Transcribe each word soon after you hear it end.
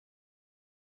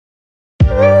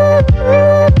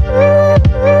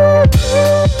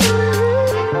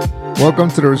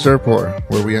Welcome to the Reserve Pour,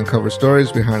 where we uncover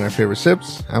stories behind our favorite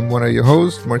sips. I'm one of your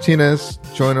hosts, Martinez,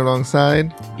 joined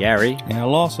alongside Gary and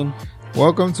Lawson.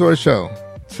 Welcome to our show.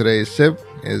 Today's sip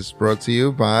is brought to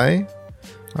you by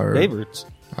our favorites.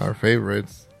 Our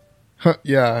favorites.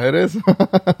 Yeah, it is.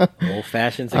 Old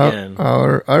fashions again.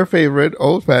 Our favorite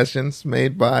old fashions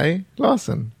made by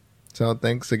Lawson. So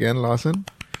thanks again, Lawson,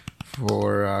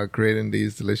 for creating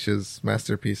these delicious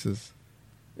masterpieces.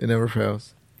 It never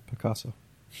fails. Picasso.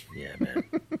 Yeah, man.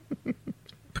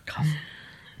 Picasso.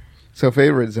 So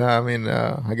favorites.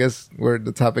 I guess where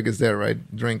the topic is there,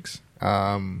 right? Drinks.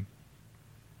 What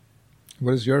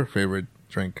is your favorite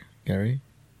drink, Gary?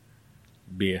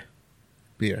 Beer.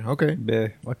 Beer. Okay.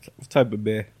 Beer. What type of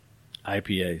beer?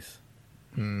 IPAs.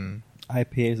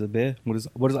 IPA is a beer. What does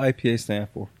IPA stand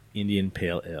for? Indian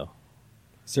Pale Ale.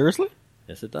 Seriously?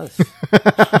 Yes, it does.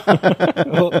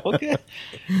 Okay.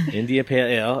 Indian Pale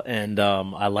Ale, and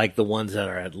I like the ones that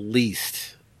are at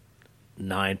least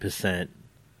 9%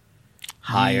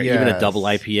 higher. Yes. Even a double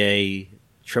IPA,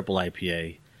 triple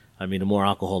IPA. I mean, the more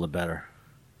alcohol, the better.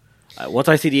 Once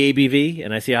I see the ABV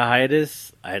and I see how high it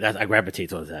is, I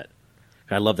gravitate towards that.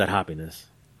 I love that hoppiness.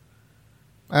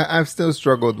 I've still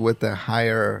struggled with the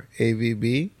higher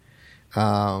AVB.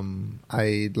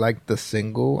 I like the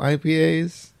single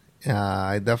IPAs.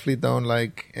 I definitely don't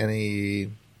like any.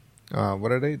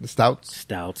 What are they? The stouts.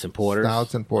 Stouts and porters.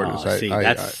 Stouts and porters.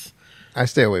 Oh, I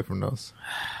stay away from those.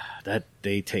 That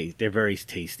they're very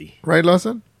tasty. Right,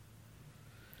 Lawson?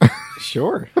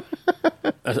 Sure.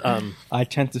 I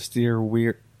tend to steer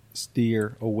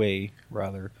away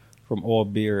rather from all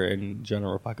beer in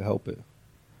general if I could help it.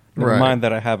 Never mind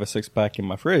that I have a 6-pack in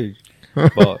my fridge.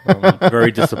 But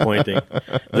very disappointing.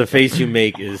 The face you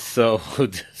make is so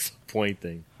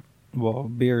disappointing. Well,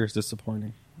 beer is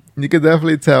disappointing. You can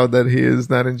definitely tell that he is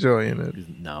not enjoying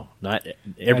it. No, not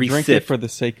every I drink sip it for the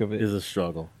sake of it. is a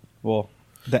struggle. Well,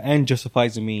 the end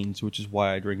justifies the means, which is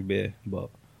why I drink beer. But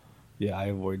yeah, I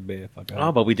avoid beer if I can.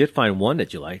 Oh, but we did find one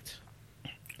that you liked.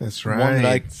 That's right. One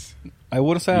that I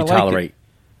wouldn't say You I like tolerate. it.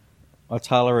 I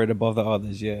tolerate above the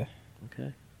others, yeah.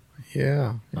 Okay.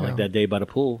 Yeah. I like that day by the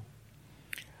pool.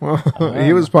 Well,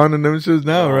 he was pounding them shoes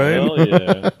now, right? Oh,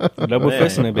 yeah. Double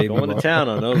fisting it, baby. Going to town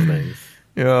on those things.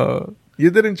 Yeah.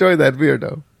 You did enjoy that beer,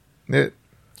 though.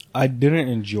 I didn't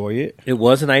enjoy it. It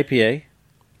was an IPA,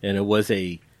 and it was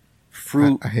a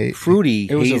fruity,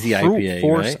 It was hazy a Fruit IPA,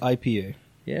 Force right? IPA.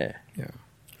 Yeah.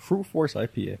 Fruit Force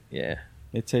IPA. Yeah.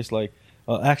 It tastes like...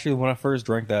 actually, when I first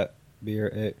drank that beer,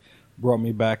 it brought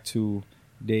me back to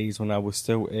days when I was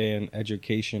still in the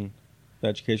education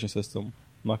system.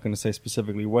 I'm not going to say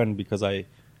specifically when because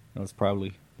that's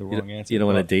probably the wrong answer. You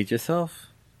don't want to date yourself?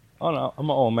 Oh, no. I'm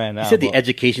an old man now. He said the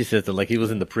education system like he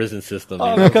was in the prison system.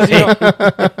 Because,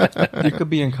 you could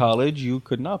be in college. You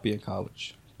could not be in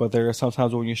college. But there are some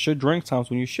times when you should drink, times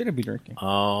when you shouldn't be drinking.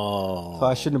 Oh. So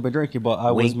I shouldn't have been drinking, but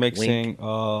I was mixing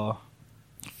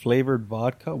flavored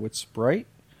vodka with Sprite,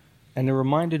 and it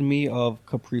reminded me of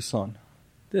Capri Sun.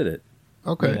 Did it?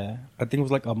 Okay. Yeah. I think it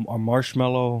was like a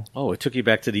marshmallow. Oh, it took you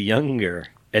back to the younger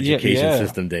education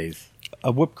system days.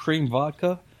 A whipped cream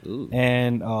vodka. Ooh.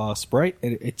 And Sprite.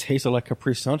 It tasted like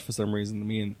Capri Sun for some reason to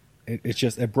me, and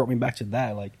it brought me back to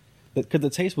that, like, because the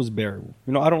taste was bearable.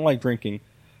 I don't like drinking,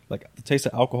 like the taste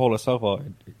of alcohol itself.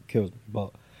 It kills me,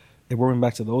 but it brought me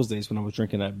back to those days when I was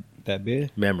drinking that beer.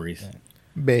 Memories.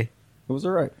 Yeah. Beer. It was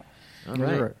alright. All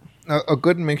right. A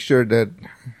good mixture that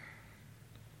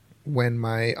when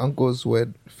my uncles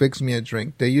would fix me a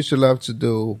drink, they used to love to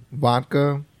do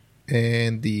vodka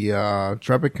and the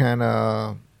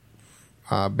Tropicana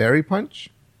berry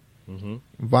punch. Mm-hmm.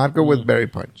 Vodka with berry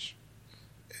punch.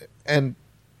 And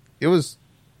it was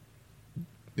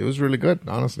really good,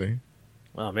 honestly.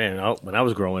 Oh, man. When I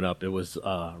was growing up, it was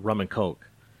rum and Coke.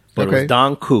 But it was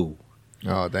Don Q.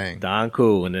 Oh, dang. Don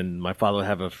Q. And then my father would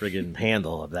have a friggin'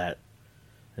 handle of that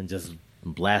and just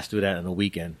blast through that on a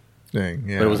weekend. Dang,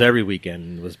 yeah. But it was every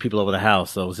weekend. It was people over the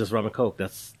house, so it was just rum and Coke.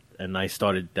 And I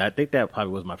started that. I think that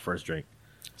probably was my first drink.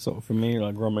 So for me,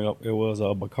 like growing up, it was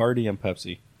Bacardi and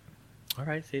Pepsi. All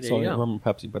right, see, there So you go. rum and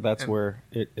Pepsi, but that's where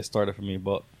it started for me.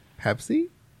 But Pepsi?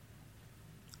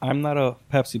 I'm not a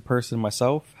Pepsi person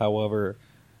myself. However,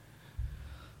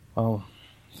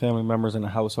 family members in the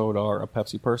household are a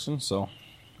Pepsi person, so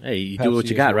Hey, you Pepsi do what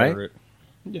you got, right?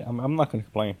 Yeah, I'm not going to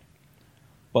complain.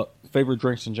 But favorite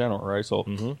drinks in general, right? So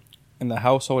Mm-hmm. in the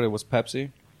household, it was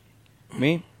Pepsi.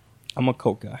 Me, I'm a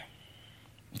Coke guy.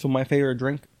 So my favorite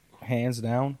drink, hands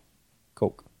down,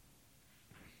 Coke.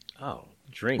 Oh,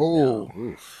 drink. Oh. Now.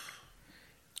 Oof.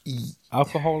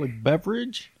 Alcoholic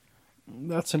beverage,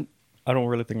 I don't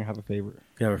really think I have a favorite.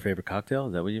 You have a favorite cocktail?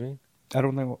 Is that what you mean? I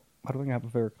don't think I don't think I have a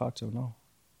favorite cocktail. No.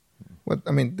 What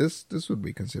I mean, this would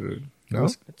be considered no,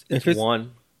 If It's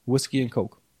one. whiskey and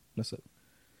Coke. That's it.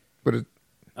 but it,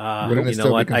 You Wouldn't it know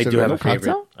still what? be I do considered have a a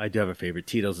favorite. cocktail? I do have a favorite.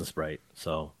 Tito's and Sprite.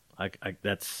 So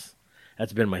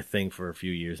that's been my thing for a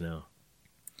few years now.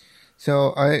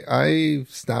 so I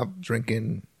stopped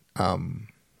drinking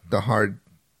the hard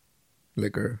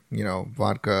liquor,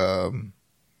 vodka.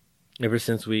 Ever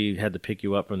since we had to pick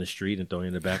you up from the street and throw you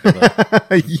in the back of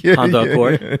the yeah, Honda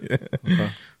Accord.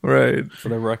 Okay. Right. For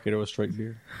the record, it was straight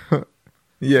beer.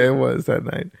 Yeah, it was that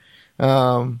night.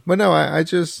 But no, I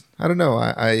don't know.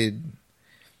 I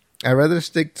rather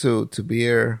stick to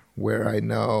beer where I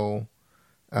know.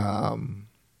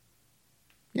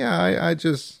 Yeah, I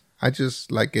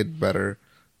just like it better,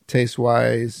 taste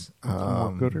wise.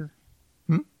 More gooder.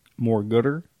 hmm? More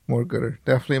gooder. More gooder,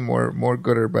 definitely more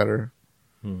gooder better.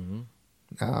 Mhm.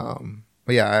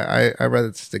 But yeah, I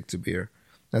rather stick to beer.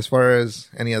 As far as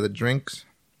any other drinks,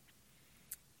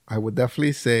 I would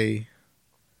definitely say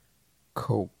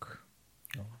Coke.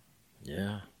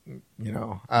 Yeah.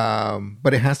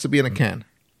 But it has to be in a can.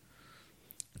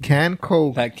 Can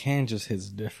Coke. That can just hits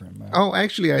different, man. Oh,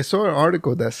 actually, I saw an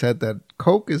article that said that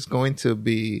Coke is going to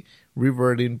be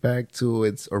reverting back to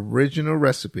its original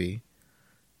recipe,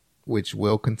 which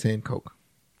will contain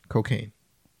cocaine.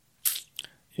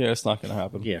 Yeah, it's not gonna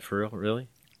happen. Yeah, for real? Really?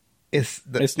 It's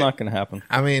Not gonna happen.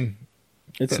 I mean,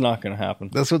 It's not gonna happen.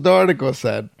 that's what the article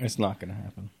said, It's not gonna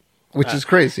happen. which is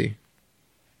crazy.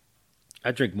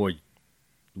 I drink more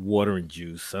water and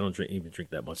juice. I don't even drink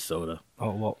that much soda.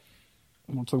 Oh well,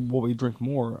 we'll talk about what we drink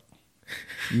more.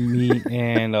 Me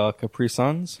and Capri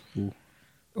Suns. Ooh.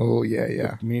 Oh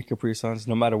yeah. Me and Capri Suns.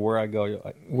 No matter where I go,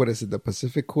 What is it? The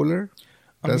Pacific Cooler?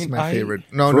 I That's mean, my I- favorite.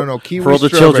 No. Kiwi For all the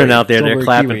strawberry. children out there, they're Strawberry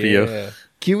clapping kiwi, for you. yeah.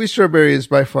 Kiwi strawberry is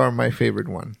by far my favorite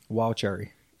one. Wild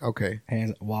cherry, Okay,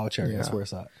 hands wild cherry. That's Yeah. where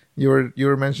it's at. you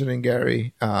were mentioning,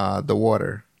 Gary, the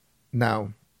water.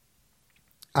 Now,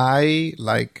 I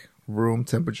like room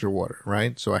temperature water,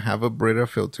 right? So I have a Brita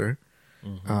filter.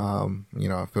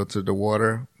 I filter the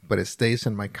water, but it stays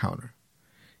in my counter.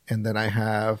 And then I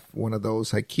have one of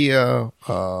those IKEA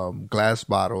glass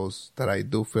bottles that I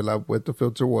do fill up with the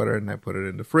filter water, and I put it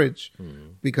in the fridge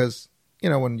because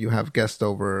when you have guests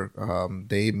over,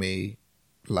 they may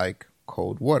like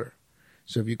cold water.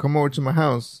 So if you come over to my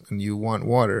house and you want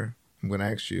water, I'm going to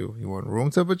ask you want room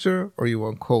temperature or you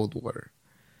want cold water?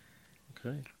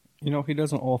 Okay. He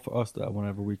doesn't offer us that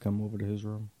whenever we come over to his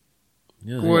room.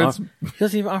 He Well,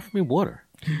 doesn't even offer me water.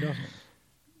 He doesn't.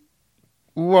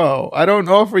 Whoa, I don't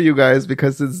offer you guys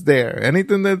because it's there.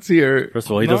 Anything that's here. First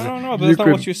of all, he No, doesn't. no, that's not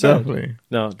what you said. Definitely.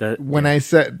 No, that. When I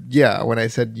said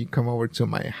you come over to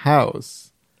my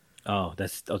house, Oh,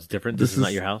 that's different. This is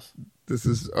not your house. this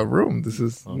is a room. This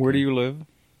is Where do you live?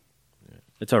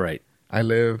 It's all right. I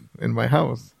live in my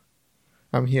house.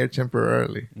 I'm here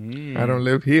temporarily. Mm. I don't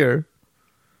live here.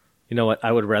 You know what?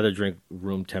 I would rather drink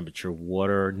room temperature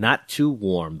water, not too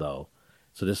warm though.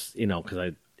 So this,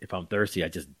 because if I'm thirsty, I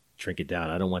just drink it down.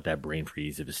 I don't want that brain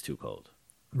freeze if it's too cold.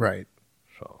 Right.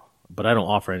 So, but I don't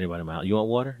offer anybody my house. You want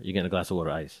water? You get a glass of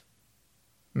water, ice.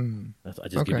 Mm. I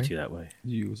just give it Okay. to you that way.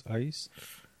 You use ice.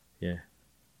 Yeah,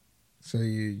 So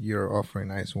you're offering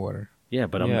ice water. yeah.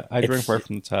 But I drink right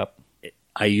from the tap.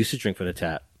 I used to drink from the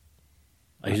tap.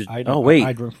 I I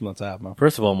drink from the tap, man.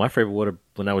 First of all, my favorite water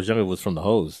when I was younger was from the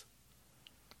hose.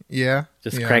 Yeah.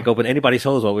 Just yeah. crank open anybody's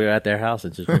hose while we were at their house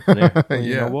and just drink from there. Well,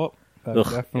 you Yeah. know what? That Ugh.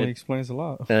 definitely explains a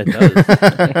lot. And it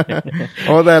does.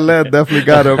 All that lead definitely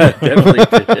got him. Definitely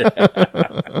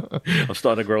did. I'm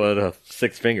starting to grow a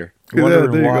sixth finger. Yeah,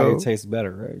 Wondering there you why go. it tastes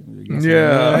better, right? You got some-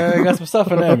 Yeah. I got some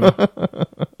stuff in there, man.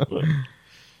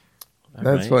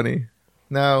 That's funny.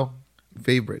 Now,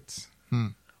 favorites.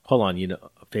 Hold on,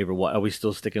 favorite. What are we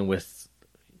still sticking with?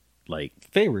 Like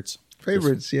Favorites.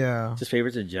 Favorites, yeah. just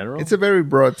favorites in general. It's a very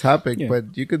broad topic, Yeah.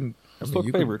 but you can talk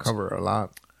you can favorites. cover a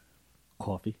lot.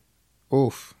 coffee.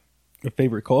 Oof. A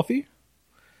favorite coffee?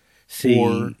 See,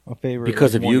 Or a favorite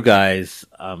because of like, you morning- guys,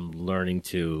 I'm learning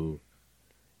to,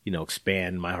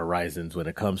 expand my horizons when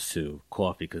it comes to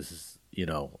coffee. Because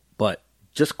but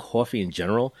just coffee in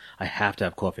general, I have to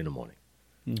have coffee in the morning.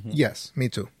 Yes, me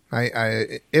too.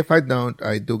 I if I don't,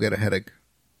 I do get a headache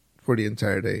for the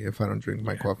entire day if I don't drink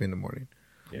my coffee in the morning.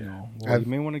 You know, I've- you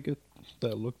may want to get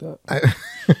that looked at.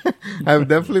 I've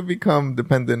definitely become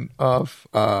dependent of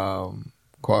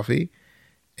coffee,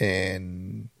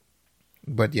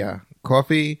 but yeah,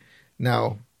 coffee.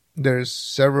 Now there's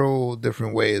several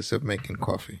different ways of making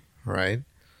coffee, right?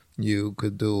 You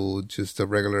could do just a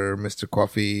regular Mr.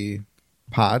 Coffee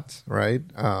pot, right?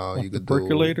 Like You the could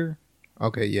percolator.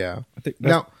 Okay, yeah. I think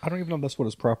Now- I don't even know if that's what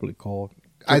it's properly called.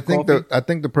 I drip think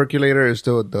coffee? the percolator is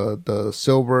the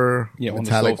silver Yeah, on the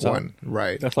metallic stove top. one,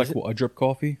 right? That's like what, a drip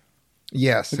coffee.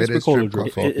 Yes, I guess it we is call drip it drip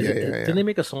coffee. coffee. Didn't they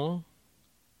make a song?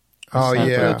 Oh It's time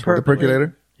for yeah, the the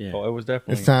percolator. Yeah. Oh, it was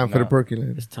definitely. It's time for the nah,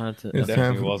 percolator. It's time to. It's It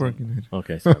time definitely for the wasn't. percolator.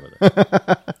 Okay, sorry about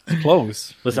that. It's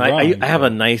close. Listen, It I rhymes, have a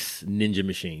but- nice Ninja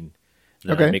machine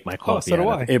that Okay. I make my coffee so do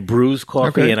out of. I. It brews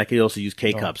coffee, Okay. and I can also use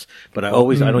K cups. But I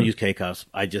don't use K cups.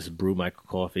 I just brew my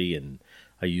coffee, and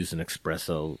I use an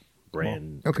espresso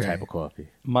brand okay. type of coffee.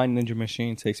 My Ninja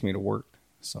machine takes me to work.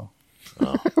 So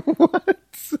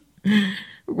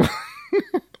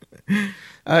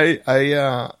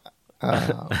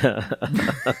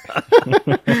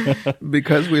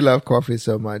Because we love coffee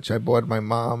so much, I bought my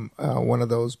mom one of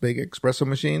those big espresso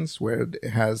machines where it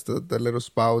has the little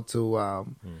spout to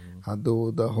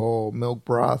do the whole milk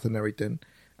broth and everything.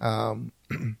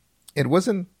 It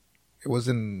wasn't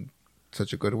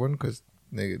such a good one because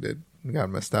they got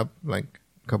messed up like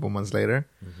a couple months later.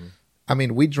 I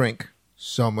mean, we drink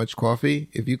so much coffee.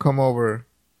 If you come over,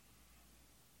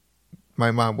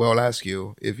 my mom will ask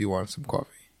you if you want some coffee.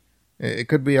 It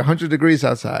could be 100 degrees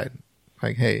outside.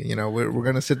 Like, hey, we're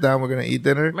going to sit down. We're going to eat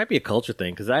dinner. It might be a culture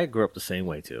thing because I grew up the same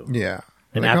way too. Yeah.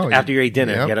 And Like, after you ate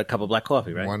dinner, yep. you had a cup of black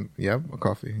coffee, right? A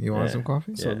coffee. You want Yeah. some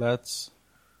coffee? So Yeah. that's,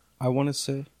 I want to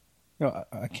say,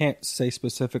 I can't say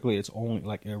specifically it's only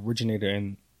like it originated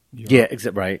in Europe, Yeah,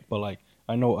 except right. but like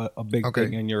I know a big Okay.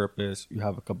 thing in Europe is you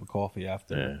have a cup of coffee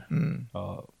after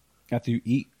Yeah. after you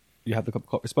eat, you have the cup of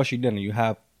coffee, especially dinner.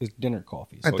 It's dinner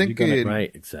coffee. I So think you're gonna, in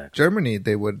Right, exactly. Germany,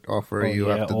 they would offer Oh, you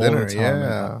yeah, after all dinner. the time, Yeah.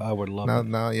 man. I would love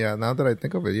now, it. Now that I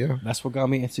think of it, yeah. That's what got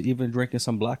me into even drinking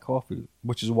some black coffee,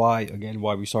 which is why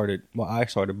I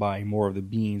started buying more of the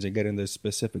beans and getting this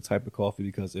specific type of coffee,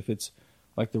 because if it's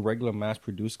like the regular mass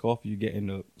produced coffee you get in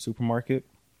the supermarket,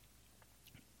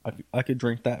 I could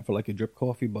drink that for like a drip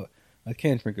coffee, but I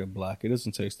can't drink it black. It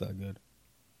doesn't taste that good.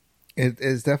 It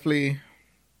is definitely.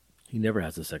 He never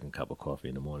has a second cup of coffee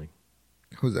in the morning.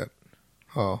 Who's that?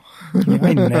 Oh.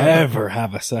 I never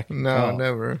have a second No, cup.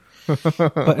 never.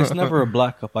 But it's never a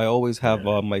black cup. I always have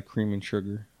my cream and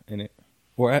sugar in it.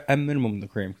 Or at minimum the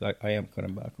cream, because I am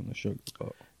cutting back on the sugar.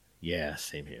 But Yeah,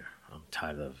 same here. I'm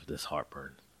tired of this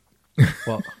heartburn.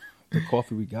 Well, the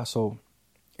coffee we got, so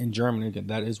in Germany, again,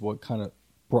 that is what kind of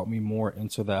brought me more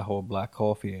into that whole black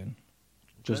coffee and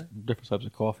just different types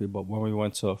of coffee. But when we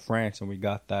went to France and we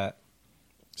got that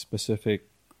specific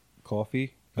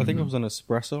coffee, I think it was an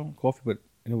espresso coffee, but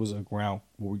it was a ground.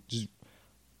 Where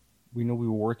we knew we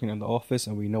were working in the office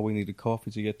and we know we needed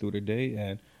coffee to get through the day.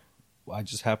 And I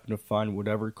just happened to find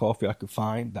whatever coffee I could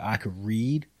find that I could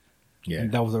read. Yeah.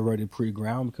 And that was already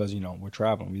pre-ground because, we're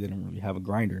traveling. We didn't really have a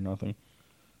grinder or nothing.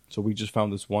 So we just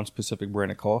found this one specific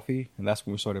brand of coffee, and that's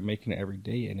when we started making it every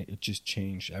day, and it just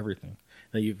changed everything.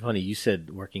 Now, funny, you said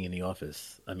working in the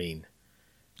office. I mean,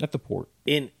 At the port.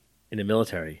 in the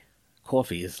military,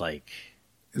 coffee is like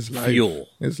It's life. fuel.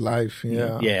 It's life.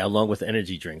 Yeah. Yeah, along with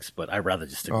energy drinks, but I'd rather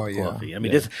just stick Oh, with yeah. coffee. I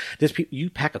mean, Yeah. there's people, you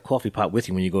pack a coffee pot with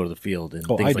you when you go to the field and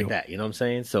Oh, things I like do. that. You know what I'm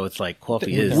saying? So it's like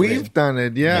coffee is. We've done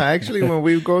it, yeah. Actually, when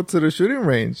we go to the shooting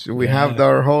range, we have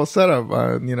our whole setup.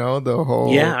 The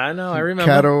whole Yeah, I know. I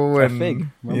remember. kettle A and fig,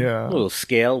 remember? yeah. A little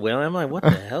scale wheel. I'm like, what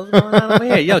the hell's going on over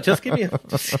here? Yo, just give me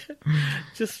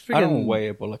just freaking. I don't weigh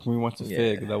it, but like when we went to Yeah.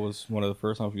 Fig, that was one of the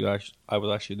first times I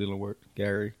was actually dealing with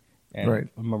Gary. And Right.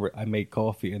 I remember I made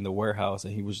coffee in the warehouse,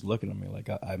 and he was looking at me like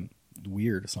I'm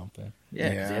weird or something.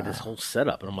 Yeah, 'cause they had this whole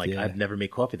setup, and I'm like, Yeah. I've never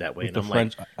made coffee that way. With And the I'm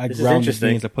French, like, I this is ground the interesting.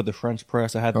 beans. I put the French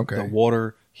press. I had Okay. the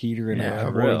water heater, and Yeah, I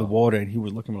for rolled real. the water, and he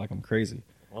was looking at me like I'm crazy.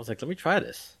 I was like, let me try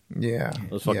this. Yeah.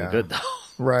 It was fucking yeah. good though.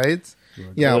 Right?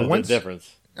 Yeah. What was Once the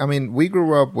difference? I mean, we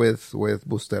grew up with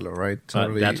Bustelo, right?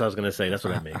 Totally. That's what I was gonna say. That's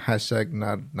what I mean. Hashtag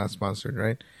not sponsored,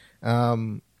 right?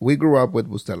 We grew up with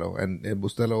Bustelo, and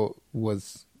Bustelo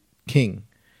was king.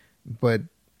 But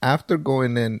after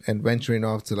going in and venturing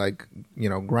off to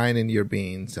grinding your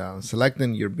beans,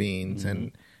 selecting your beans,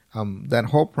 and that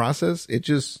whole process, it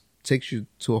just takes you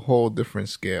to a whole different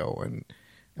scale. And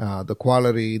the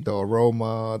quality, the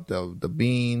aroma, the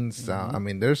beans. I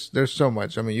mean, there's so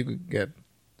much. I mean, you could get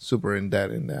super in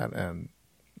debt in that, and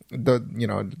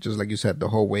just like you said, the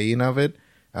whole weighing of it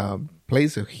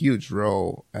plays a huge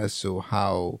role as to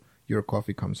how your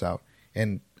coffee comes out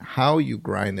and how you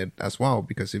grind it as well.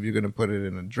 Because if you're gonna put it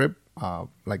in a drip,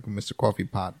 like Mr. Coffee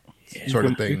Pot sort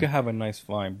of thing, You can have a nice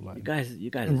fine blend. You guys are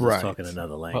just Right. talking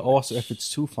another language. But also, if it's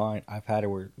too fine, I've had it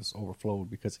where it's overflowed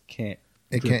because it can't.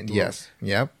 it drip can't. through. Yes,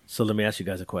 yep. So let me ask you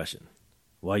guys a question.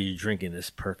 While you're drinking this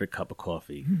perfect cup of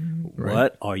coffee, Right.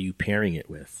 what are you pairing it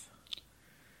with?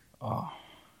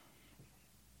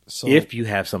 So If you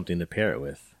have something to pair it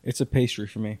with. it's a pastry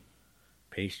for me.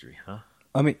 Pastry, huh?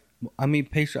 I mean,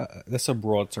 pastry. That's a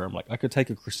broad term. Like I could take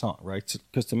a croissant, right?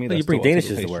 Because to me, Well, that's you bring still Danishes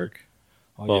to pastry. work.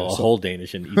 Oh, Well, yeah, a so- whole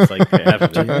Danish and eats like half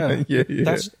of it. yeah,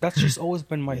 Yeah. That's just always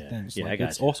been my Yeah. thing. It's Yeah, like, I got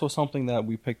it's you. also something that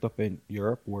we picked up in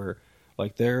Europe, where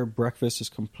like their breakfast is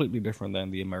completely different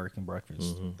than the American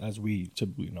breakfast, as we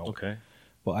typically know. Okay.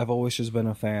 But I've always just been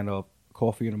a fan of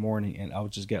coffee in the morning, and I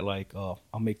would just get like I'll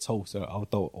make toast, and I'll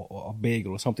throw a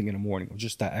bagel or something in the morning, or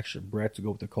just that extra bread to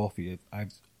go with the coffee.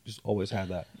 I've just always had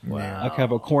that. Wow. I could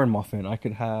have a corn muffin. I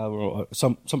could have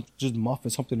some just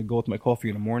muffin, something to go with my coffee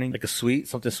in the morning. Like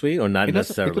something sweet, or not It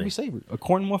necessarily? could be savory. A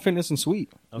corn muffin isn't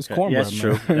sweet. It's Okay. cornbread. Yeah, that's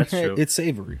true. man. That's true. It's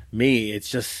savory. Me, it's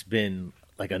just been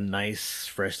like a nice,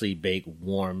 freshly baked,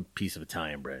 warm piece of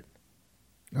Italian bread.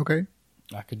 Okay.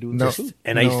 I could do it No. too.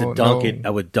 And I used to No, dunk no. it. I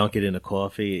would dunk it in the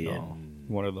coffee. Oh, And,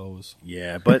 one of those.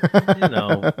 yeah, but,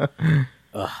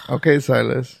 Okay,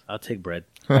 Silas. I'll take bread.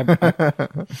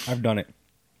 I've done it.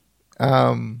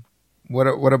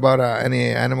 What about any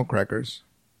animal crackers?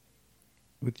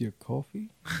 With your coffee?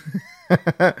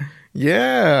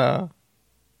 Yeah.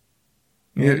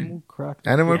 Yeah. Animal crackers.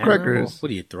 Animal Yeah, crackers.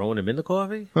 What are you throwing them in the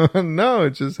coffee? No,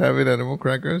 just having animal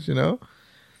crackers, you know.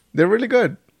 They're really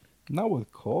good. Not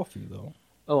with coffee though.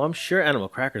 Oh, I'm sure animal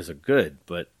crackers are good,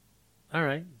 but all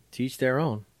right, teach their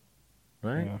own,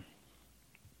 right? Yeah.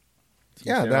 Teach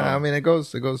Yeah, their that, own. I mean it goes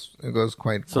quite So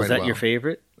quite is that well. your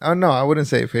favorite? Oh no, I wouldn't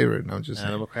say favorite. No, just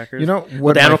Animal crackers? You know With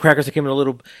what? the my- animal crackers that came in a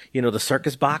little, the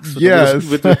circus box with, Yes.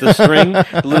 with the string,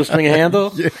 the little string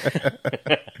handle.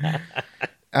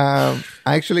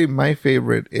 Actually, my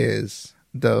favorite is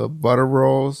the butter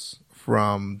rolls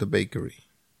from the bakery.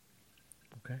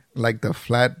 Okay. Like the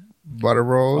flat butter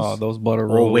rolls. Oh, those butter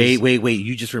rolls. Oh, wait.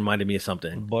 You just reminded me of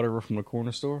something. Butter from the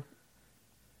corner store.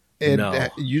 No.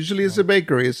 Usually it's a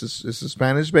bakery. It's a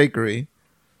Spanish bakery.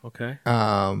 Okay.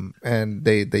 And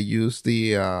they use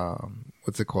the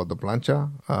what's it called, the plancha.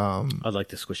 I'd like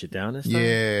to squish it down this time.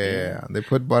 Yeah, they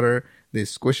put butter. They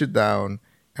squish it down.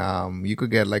 You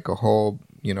could get like a whole,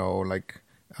 like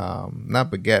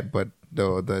not baguette, but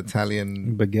the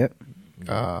Italian Baguette.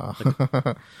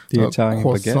 the The Italian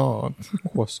croissant.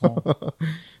 Croissant.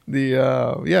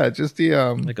 Just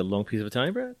the Like a long piece of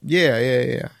Italian bread?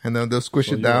 yeah. And then they'll squish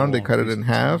So it you down. want They a cut it piece in of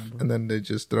half, Italian and then they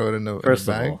just throw it in the First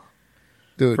of bag. all,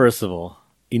 Dude,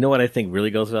 you know what I think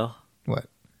really goes well? what?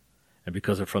 And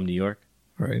because we're from New York,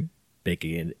 Right?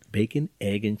 bacon,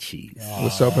 egg, and cheese.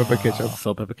 With salt, pepper, ketchup.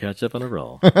 Salt, pepper, ketchup on a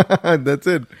roll. That's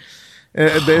it.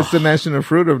 It's the national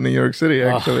fruit of New York City,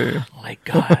 actually. Oh my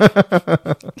God.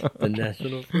 The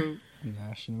national fruit.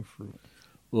 National fruit.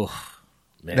 Oof,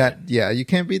 man. You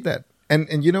can't beat that.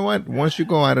 And you know what? Once you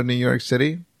go out of New York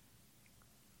City,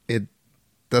 it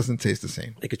doesn't taste the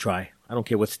same. They could try. I don't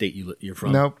care what state you're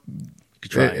from. Nope. You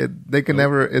could try. They can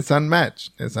never. It's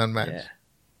unmatched. It's unmatched.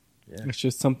 Yeah. It's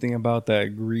just something about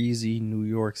that greasy New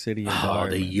York City Oh,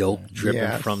 environment. the yolk dripping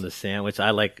Yes. from the sandwich.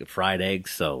 I like fried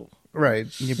eggs, so Right.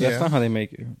 Yeah, but that's not how they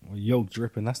make it. Well, yolk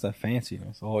dripping, that's that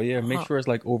fanciness. Oh yeah, make sure it's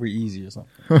like over easy or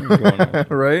something.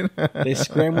 Right? They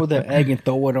scramble the egg and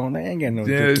throw it on. They ain't got no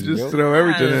Yeah, dripping, just yolk. throw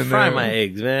everything in fry there. my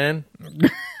eggs, man.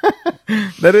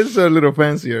 That is a little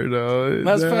fancier, though.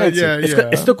 That's fancy. Yeah,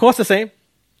 It still costs the same,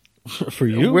 For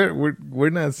you? We're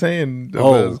not saying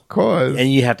Oh, the cause.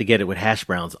 and you have to get it with hash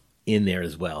browns in there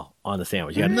as well on the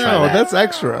sandwich. You got to try No, that. that's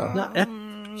extra.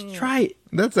 No, try it.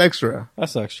 That's extra.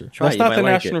 That's extra. Try That's it, you not might the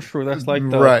like national it. fruit. That's like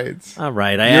the Right. All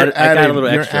right, You're I got a adding- little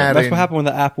you're extra. adding- That's what happened when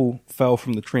the apple fell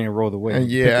from the tree and rolled away. You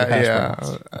picked Yeah, the hash yeah.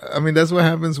 browns. I mean, that's what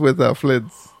happens with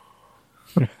Flids.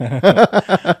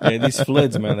 Yeah, these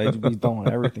flids, man, they be throwing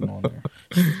everything on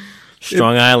there.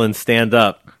 Strong Island, stand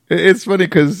up. It's funny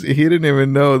because he didn't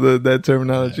even know that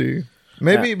terminology.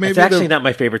 Maybe It's actually the, not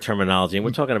my favorite terminology, and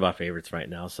we're talking about favorites right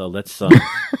now. So let's.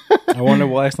 I wonder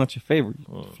why it's not your favorite,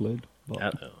 Flid.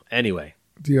 Anyway,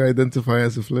 do you identify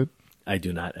as a Flid? I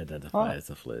do not identify as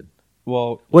a flid.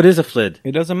 Well, What is a flid?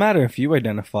 it doesn't matter if you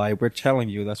identify. We're telling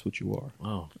you that's what you are.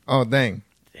 Oh, Oh, dang.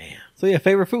 damn. So yeah,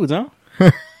 favorite foods, huh?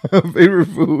 Favorite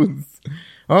foods.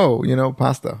 Oh,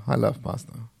 pasta. I love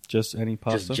pasta. Just any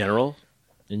pasta. Just general.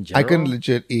 In I general, can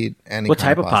legit eat any What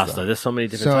kind type of pasta? There's so many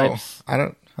different types. I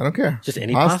don't care. Just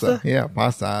any pasta. pasta? Yeah,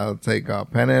 pasta. I'll take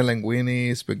penne,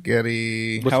 linguine,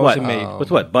 spaghetti. With How what? is it made? With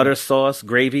what? Butter, sauce,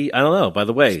 gravy? I don't know. By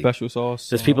the way, Special sauce.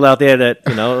 there's people out there that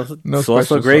No sauce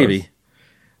special or gravy. sauce.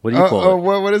 What do you call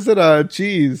it? What is it?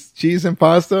 Cheese and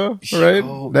pasta, right?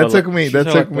 Oh, that well, took me. She That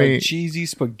said, took like, me. cheesy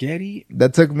spaghetti.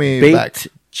 That took me back. Baked,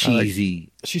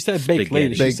 cheesy. She said baked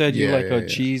later. She Baked, said you yeah, like yeah, a yeah.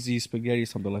 cheesy spaghetti,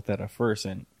 something like that at first,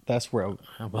 and that's where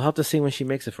We'll have to see when she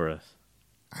makes it for us.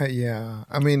 Yeah,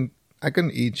 I mean, I can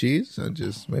eat cheese,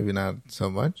 just maybe not so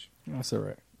much. that's all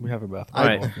right. We have a bathroom.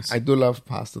 I, Alright. I do love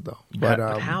pasta though, but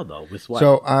how though? With what?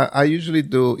 so I usually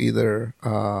do either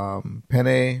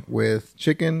penne with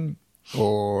chicken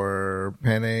or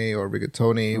penne or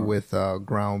rigatoni with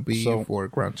ground beef So- or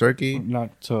ground turkey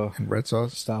Not to and red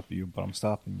sauce. stop you, but I'm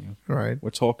stopping you. Right.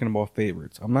 We're talking about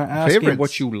favorites. I'm not asking Favorites.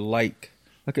 what you like.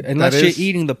 Unless is- you're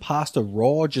eating the pasta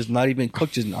raw, just not even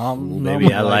cooked, just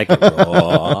Maybe I like it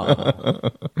raw.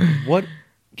 What?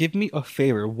 Give me a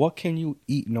favorite. What can you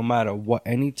eat no matter what?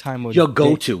 Any time of Your day?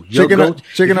 go-to. Chicken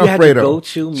If you had your Alfredo.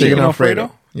 go-to Chicken meal. Alfredo?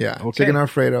 Alfredo. Yeah. Okay. Chicken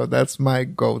Alfredo. That's my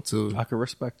go-to. I can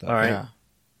respect that. All right. Yeah.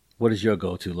 What is your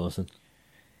go-to, Lawson?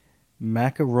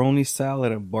 Macaroni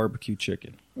salad and barbecue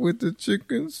chicken. With the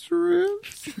chicken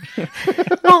strips.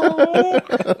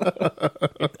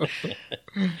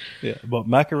 Yeah, but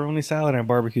macaroni salad and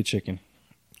barbecue chicken.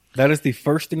 That is the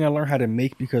first thing I learned how to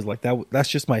make because like that's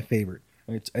just my favorite.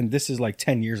 And this is like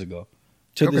 10 years ago.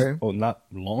 Okay. This, not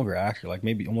longer actually, like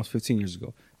maybe almost 15 years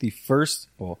ago. The first,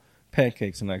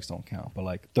 pancakes and eggs don't count, but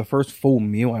like the first full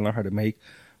meal I learned how to make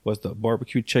was the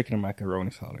barbecue chicken and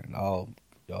macaroni salad. And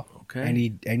Okay.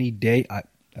 any day,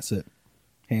 that's it,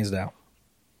 hands down.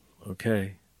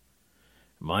 Okay.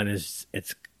 Mine is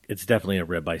it's definitely a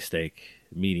ribeye steak,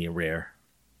 medium rare.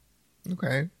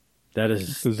 Okay. That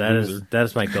This is loser. that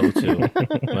is my go-to.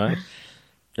 What?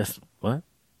 That's what?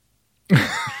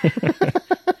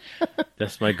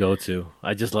 That's my go-to.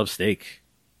 I just love steak.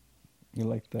 You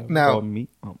like that? Now- raw meat?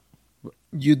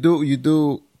 You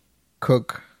do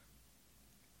cook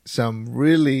some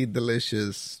really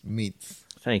delicious meats.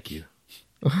 Thank you.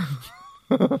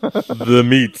 The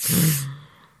meats.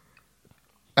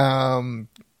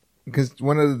 Because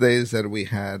one of the days that we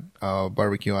had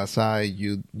barbecue outside,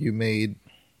 you made,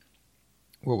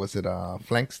 what was it,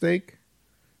 flank steak?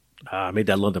 I made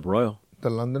that London broil. The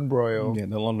London broil. Yeah,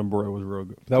 the London broil was real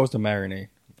good. That was the marinade.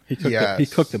 He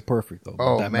Yes. cooked it perfect though.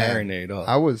 Oh, that man. marinade.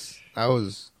 I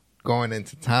was going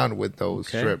into town with those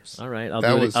Okay. strips. All right. I'll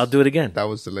That do it. was- I'll do it again. That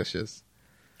was delicious.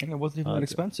 And it wasn't even that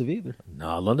expensive either.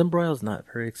 No, London broil is not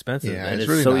very expensive, Yeah, and it's it's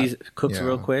really so not. easy. Cooks Yeah.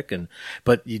 real quick,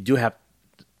 but you do have,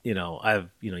 you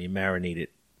marinated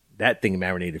that thing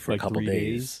marinated for Like a couple 3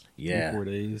 days. days, Yeah. 4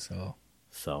 days.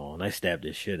 So, and I stabbed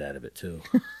the shit out of it too.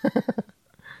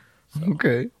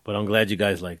 Okay. But I'm glad you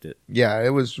guys liked it. Yeah, it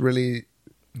was really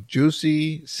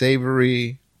juicy,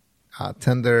 savory,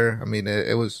 tender. I mean,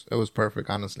 it was perfect.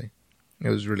 Honestly, it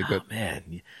was really good. Oh,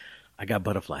 man, I got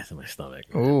butterflies in my stomach.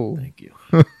 Oh. Thank you.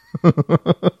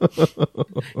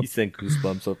 You sent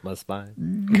goosebumps up my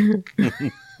spine.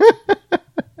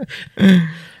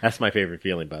 That's my favorite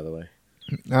feeling, by the way.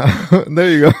 There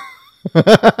you go.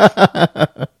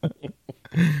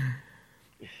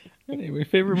 Anyway,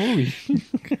 favorite movie,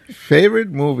 Favorite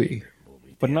movie.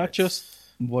 but not just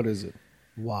what is it?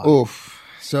 Why? Oof.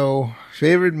 So,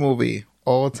 favorite movie,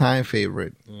 all time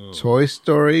favorite. Toy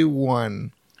Story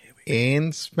 1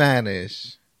 in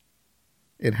Spanish.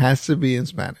 It has to be in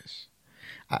Spanish.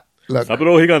 Look,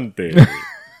 Sabro gigante.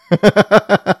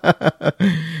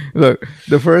 look,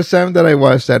 the first time that I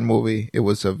watched that movie, it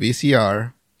was a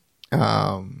VCR.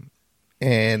 And,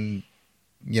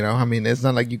 I mean, it's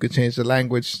not like you could change the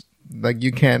language like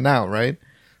you can now, right?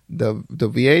 The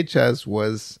VHS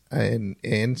was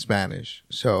in Spanish.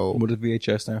 So, What does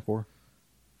VHS stand for?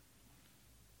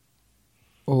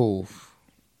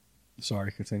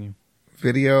 Sorry, continue.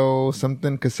 video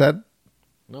something cassette.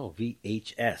 No,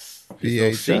 VHS.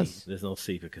 VHS. There's no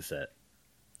C for cassette.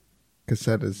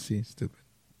 Cassette is C, stupid.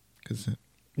 Cassette.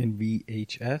 In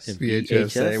VHS. In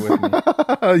VHS. Say it with me.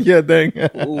 Yeah, dang.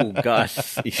 Oh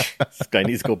gosh, this guy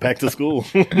needs to go back to school.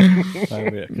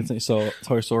 Continue. So,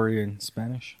 Toy Story in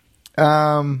Spanish.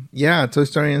 Yeah, Toy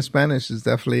Story in Spanish is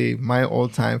definitely my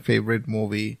all-time favorite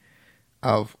movie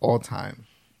of all time.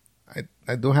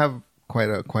 I do have quite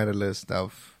a list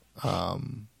of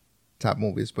top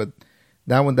movies, but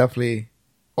that one definitely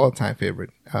all-time favorite.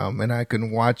 And I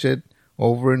can watch it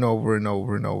over and over and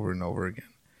over and over and over again.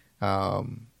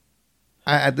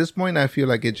 At this point, I feel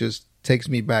like it just takes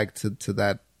me back to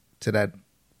that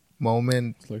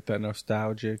moment. It's like that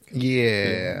nostalgic.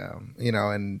 Yeah,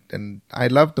 and I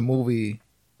love the movie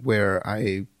where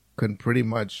I can pretty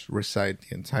much recite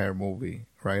the entire movie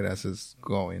right as it's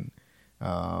going.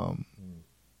 And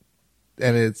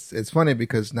it's funny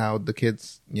because now the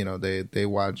kids, they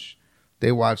watch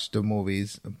the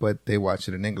movies, but they watch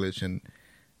it in English, and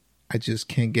I just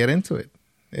can't get into it.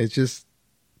 It's just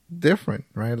different,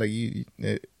 right? Like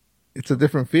it's a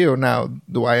different feel now.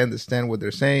 Do I understand what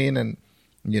they're saying? And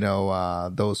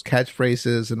those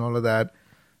catchphrases and all of that,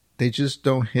 they just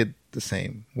don't hit the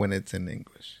same when it's in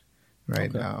English,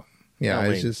 right? Okay. Yeah, I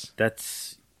it's mean, just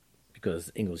that's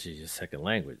because English is your second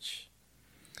language.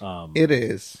 It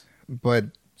is, but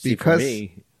See, because for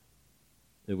me,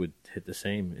 it would hit the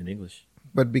same in English.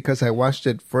 because I watched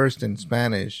it first in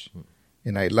Spanish,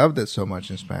 and I loved it so much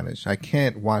in Spanish, I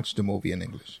can't watch the movie in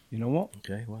English. You know what?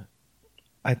 Okay, what?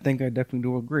 I think I definitely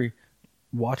do agree.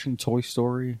 Watching Toy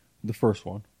Story, the first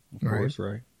one, of Right. course,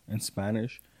 right? In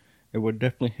Spanish, it would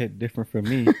definitely hit different for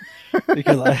me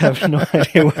because I have no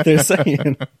idea what they're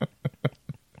saying.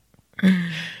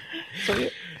 So yeah,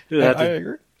 You have I to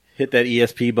agree. hit that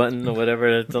ESP button or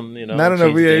whatever. That's on, Not on a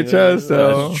change the thing. VHS,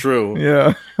 though. That's true.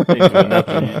 Yeah. Ain't doing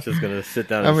nothing. You're just gonna sit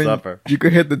down I and mean, suffer. you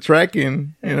could hit the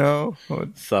tracking,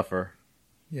 Suffer.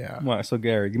 Yeah. All right, so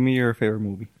Gary, give me your favorite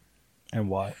movie and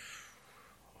why.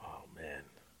 Oh man.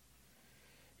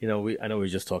 I know we were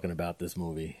just talking about this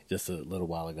movie just a little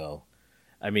while ago.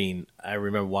 I mean, I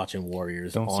remember watching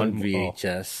Warriors Don't on say-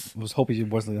 VHS. I was hoping you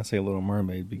wasn't gonna say Little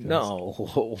Mermaid because No.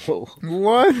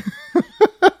 What?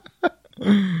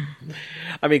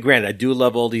 I mean, granted, I do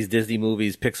love all these Disney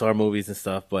movies, Pixar movies and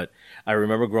stuff, but I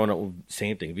remember growing up with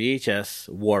same thing, VHS,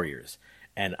 Warriors.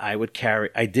 And I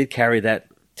did carry that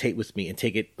tape with me and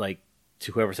take it like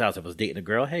to whoever's house. If I was dating a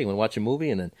girl, hey, you want to watch a movie?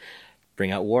 And then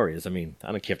bring out Warriors. I mean, I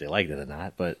don't care if they liked it or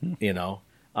not, but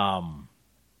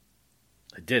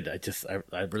I did.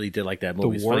 I really did like that The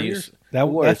movie. It's funny you Warriors. The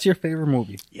Warriors. That's your favorite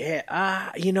movie.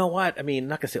 Yeah. You know what? I mean, I'm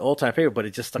not gonna say all time favorite, but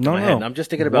it just stuck No, in my no. head. And I'm just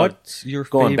thinking about what's your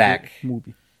going favorite back.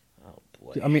 movie. Oh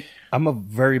boy. I mean, I'm a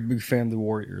very big fan of the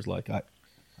Warriors. Like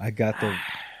I got the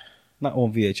not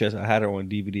on VHS. I had it on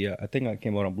DVD. I think I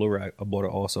came out on Blu-ray. I bought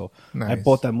it also. I Nice.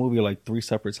 bought that movie like 3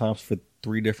 separate times for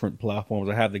 3 different platforms.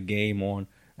 I have the game on.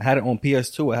 I had it on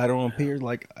PS2. I had it on PS.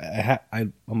 Like I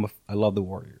love the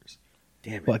Warriors.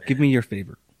 Damn it. But give me your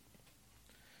favorite.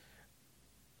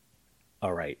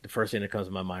 All right. The first thing that comes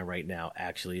to my mind right now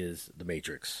actually is The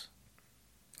Matrix.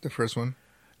 The first one?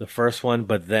 The first one,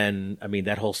 but then, I mean,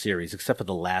 that whole series, except for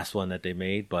the last one that they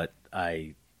made, but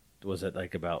was it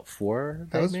like about 4?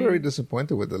 I was very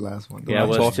disappointed with the last one. The Yeah, I We're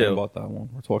was talking too. about that one.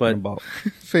 We're talking But- about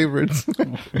favorites.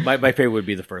 My favorite would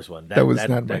be the first one. That was not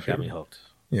my That got favorite. me hooked.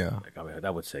 Yeah. That got me hooked. I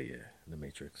would say, yeah, The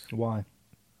Matrix. why.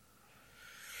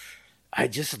 I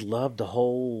just love the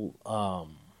whole,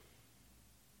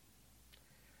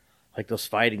 like those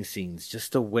fighting scenes,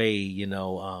 just the way,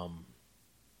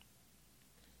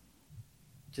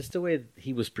 just the way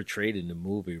he was portrayed in the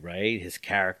movie, right? His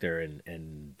character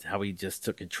and how he just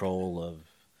took control of,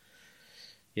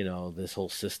 this whole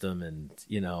system. And,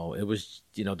 it was,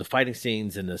 the fighting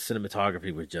scenes and the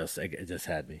cinematography were it just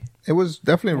had me. It was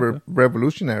definitely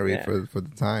revolutionary Yeah. for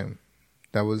the time.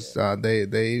 That was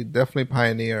they definitely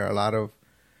pioneer a lot of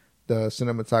the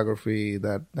cinematography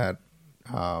that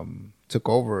took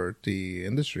over the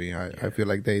industry. I feel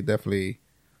like they definitely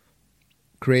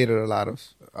created a lot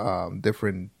of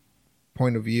different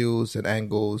point of views and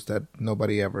angles that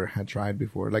nobody ever had tried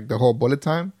before. Like the whole bullet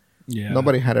time, Yeah.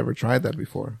 nobody had ever tried that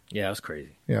before. Yeah, it was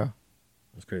crazy. Yeah,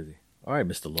 It was crazy. All right,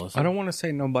 Mr. Lawson. I don't want to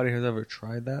say nobody has ever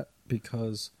tried that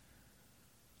because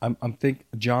I'm think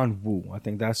John Woo. I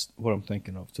think that's what I'm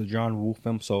thinking of. So John Woo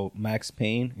film. So Max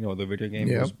Payne, the video game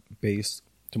Yeah. was based,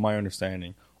 to my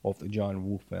understanding, off the John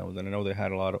Woo films, and I know they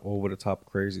had a lot of over the top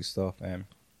crazy stuff. And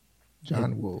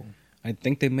John Woo. I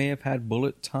think they may have had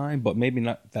bullet time, but maybe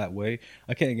not that way.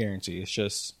 I can't guarantee. It's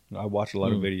just I watch a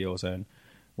lot of videos, and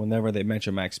whenever they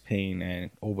mention Max Payne and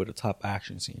over the top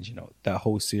action scenes, that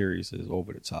whole series is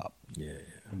over the top. Yeah.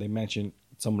 They mentioned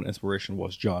some of the inspiration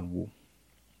was John Woo.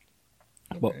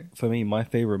 Okay. But for me, my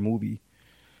favorite movie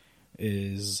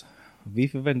is V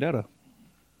for Vendetta.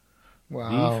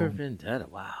 Wow, V for Vendetta.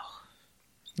 Wow.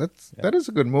 that is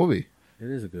a good movie. It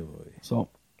is a good movie. So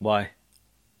Why?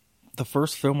 the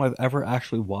first film I've ever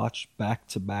actually watched back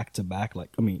to back to back,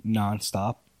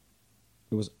 nonstop,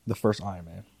 it was the first Iron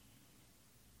Man.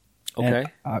 Okay.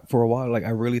 And for a while, I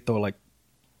really thought,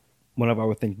 whenever I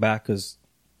would think back, because,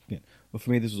 but for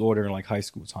me, this was all during high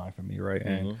school time for me, right?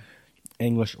 And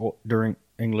during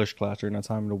English class during that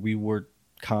time, we were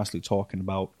constantly talking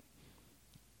about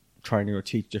trying to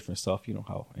teach different stuff. You know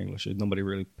how English is. Nobody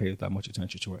really pays that much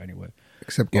attention to it anyway,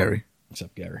 Except Gary.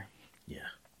 except Gary. Yeah.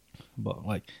 But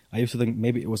I used to think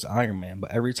maybe it was Iron Man,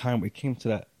 but every time we came to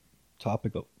that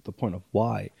topic of the point of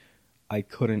why, I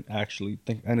couldn't actually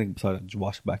think anything besides just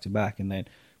watch it back to back. And then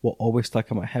what always stuck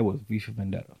in my head was V for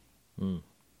Vendetta. Mm.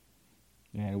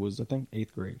 And it was, I think,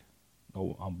 8th grade.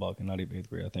 Oh, I'm bugging, not even 8th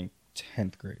grade. I think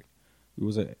 10th grade. It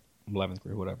was 11th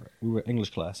grade, whatever. We were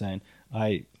English class, and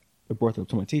I brought it up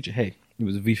to my teacher. Hey, it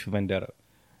was V for Vendetta,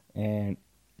 and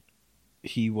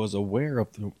he was aware of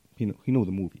he knew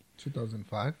the movie.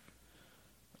 2005.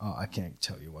 I can't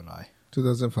tell you when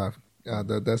 2005.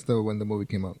 That's when the movie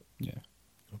came out. yeah.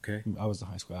 Okay. I was in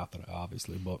high school after that,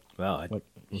 obviously, but Wow, I like,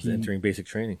 was entering basic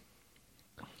training.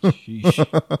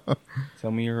 sheesh.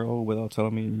 Tell me you're old without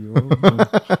telling me you're old.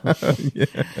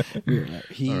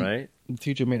 Yeah. All right. The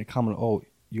teacher made a comment, "Oh,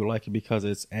 you like it because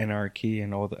it's anarchy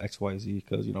and all the XYZ."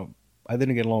 Because I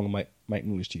didn't get along with my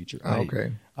English teacher.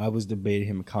 Okay. I was debating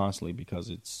him constantly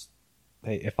because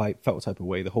hey, if I felt a type of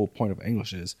way, the whole point of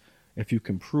English is if you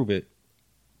can prove it,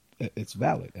 it's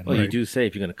valid. And Well, you do say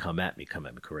if you're going to come at me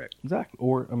correct. exactly.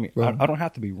 Or I mean, Well- I don't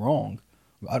have to be wrong.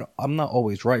 I'm not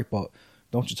always right, but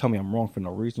don't you tell me I'm wrong for no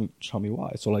reason. Tell me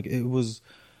why. So like it was.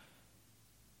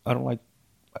 I don't like.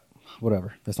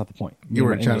 Whatever. That's not the point. You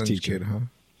were a English challenge teacher. kid, huh?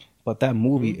 But that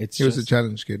movie, it's He was a just,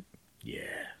 challenge kid. Yeah.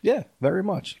 yeah, very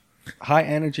much high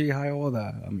energy, high all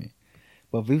that. I mean,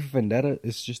 but V for Vendetta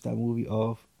is just that movie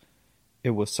of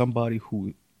it was somebody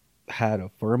who had a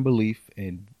firm belief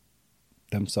in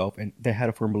themselves, and they had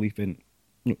a firm belief in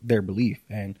their belief,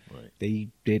 and Right. they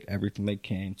did everything they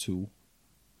can to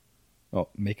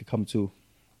make it come to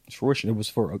fruition. It was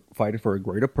for fighting for a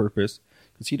greater purpose,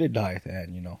 because he did die at the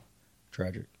end,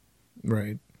 tragic.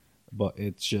 Right. But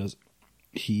it's just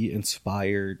he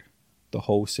inspired the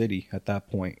whole city at that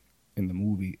point in the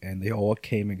movie, and they all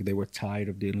came and they were tired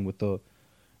of dealing with the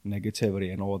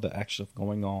negativity and all the extra stuff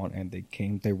going on, and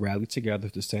they rallied together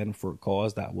to stand for a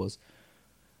cause that was,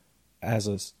 as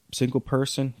a single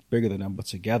person, bigger than them, but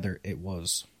together it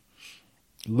was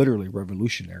literally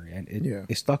revolutionary, and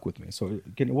it stuck with me. So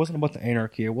again, it wasn't about the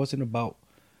anarchy, it wasn't about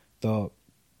the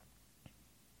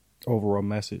overall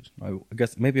message. I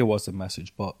guess maybe it was the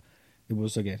message, but it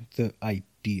was, again, the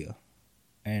idea.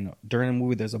 And during the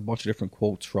movie, there's a bunch of different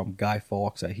quotes from Guy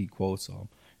Fawkes that he quotes.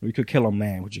 You could kill a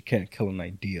man, but you can't kill an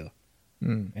idea.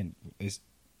 And it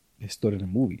stood in the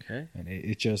movie. Okay. And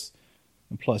it just,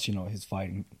 and plus, his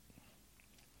fighting.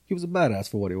 He was a badass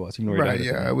for what he was. Right.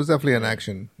 Yeah. It was definitely an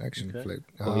action flick.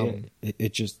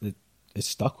 It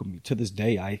stuck with me to this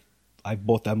day. I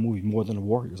bought that movie more than the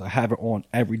Warriors. I have it on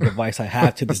every device I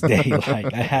have to this day.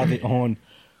 Like, I have it on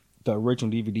the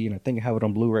original DVD, and I think I have it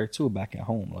on Blu-ray too back at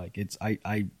home. Like,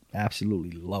 I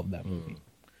absolutely love that movie.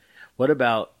 What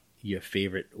about your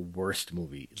favorite worst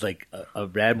movie? Like a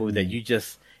bad movie that you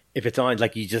just, if it's on,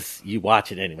 like you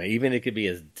watch it anyway, even it could be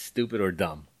as stupid or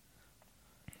dumb.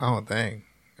 Oh dang!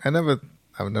 I've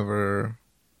never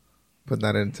put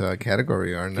that into a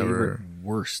category or Favorite never.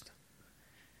 worst.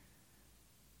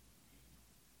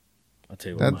 I'll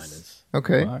tell you what mine That's is.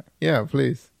 okay. All right. Yeah,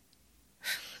 please.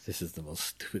 This is the most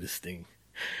stupidest thing.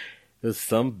 There's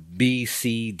some B,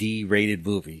 C, D rated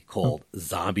movie called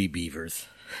Zombie Beavers.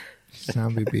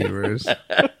 Zombie beavers.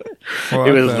 It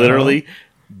was literally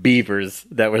beavers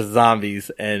that were zombies,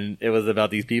 and it was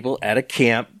about these people at a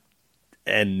camp,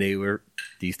 and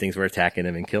these things were attacking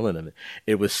them and killing them.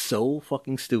 It was so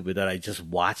fucking stupid that I just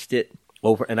watched it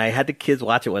over, and I had the kids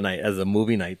watch it one night as a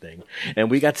movie night thing, and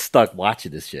we got stuck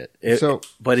watching this shit.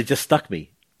 But it just stuck to me.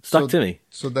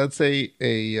 So that's a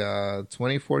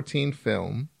 2014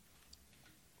 film.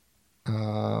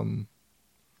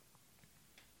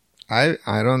 I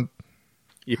don't.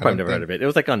 You probably never heard of it. It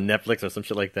was like on Netflix or some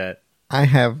shit like that. I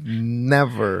have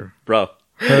never Bro.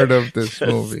 heard of this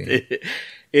movie.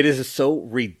 It is so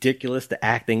ridiculous. The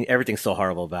acting, everything's so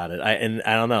horrible about it. I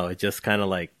don't know. It just kind of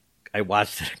like, I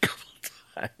watched it a couple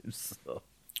times. So.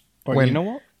 Or you know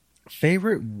what?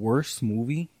 Favorite worst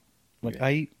movie? Like,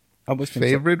 I was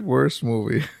Favorite worst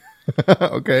movie.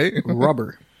 Okay.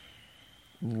 Rubber.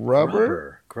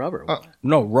 Rubber.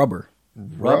 No, Rubber.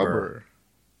 Rubber.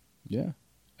 Yeah.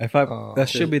 That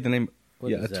should be the name. What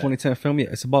Yeah, is a that? 2010 film. Yeah,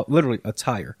 it's about literally a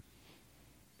tire.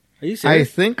 Are you I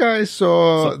serious? think I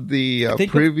saw the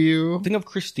preview. Think of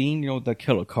Christine, the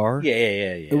killer car. Yeah.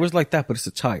 It was like that, but it's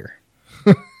a tire.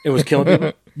 It was killing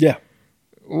people? Yeah.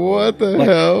 What the Like,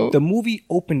 hell? the movie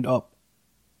opened up.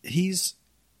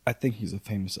 I think he's a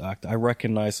famous actor. I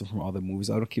recognize him from other movies.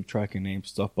 I don't keep track of names and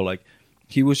stuff, but like,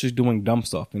 he was just doing dumb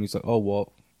stuff, and he's like, "Oh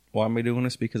well, why am I doing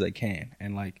this? Because I can."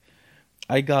 And like,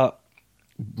 I got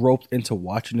roped into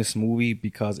watching this movie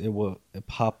because it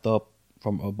popped up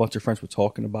from a bunch of friends were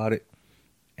talking about it,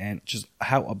 and just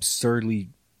how absurdly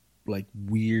like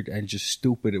weird and just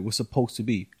stupid it was supposed to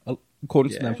be,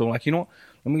 according to them. So I'm like, you know what?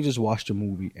 Let me just watch the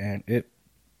movie, and it.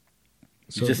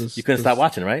 So You couldn't stop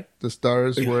watching, right? The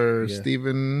stars were Yeah.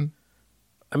 Stephen.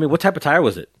 I mean, what type of tire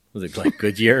was it? Was it like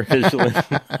Goodyear? Michelin?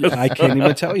 I can't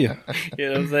even tell you. You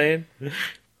know what I'm saying?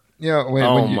 Yeah.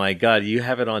 Oh my God, you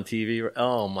have it on TV.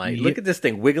 Oh my! Yeah. Look at this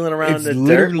thing wiggling around It's the dirt.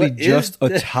 literally What is just a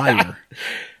this? tire.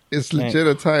 It's legit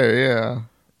a tire.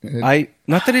 Yeah. I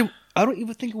don't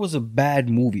even think it was a bad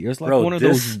movie. It was like Bro, one of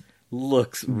this those.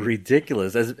 looks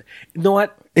ridiculous. You know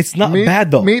what? It's not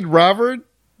bad though. Meet Robert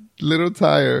Little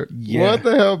Tire. Yeah. What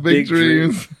the hell, Big Big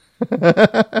Dreams?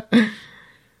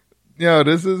 Yo,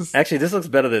 this is Actually, this looks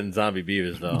better than Zombie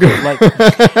Beavers, though. Like,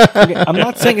 okay, I'm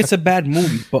not saying it's a bad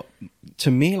movie, but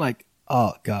to me, like,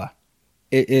 oh god,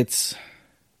 it's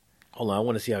Hold on, I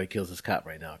want to see how he kills this cop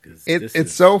right now. Because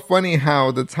it's so funny how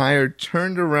the tire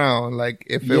turned around, like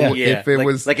if it Yeah. if it like,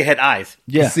 was like it had eyes.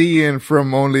 yeah. seeing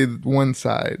from only one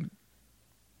side.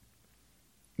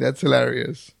 That's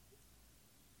hilarious.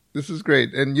 This is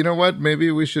great. And you know what?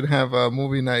 Maybe we should have a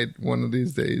movie night one of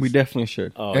these days. We definitely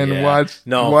should. Oh, and yeah. watch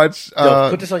No,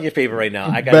 put this on your favorite right now.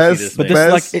 I gotta see this. But Thing. this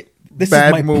is best like this bad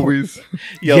is my point. movies.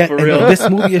 Yo, yeah, for and real. this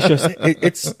movie is just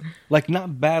it's like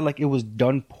not bad. Like it was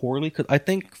done poorly because I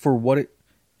think for what it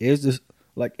is, this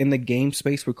like in the game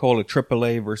space we call it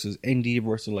AAA versus indie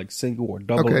versus like single or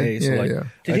double Okay, A. So yeah, like yeah.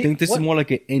 Did I he- think this what? is more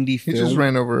like an indie He film just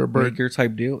ran over a bird. maker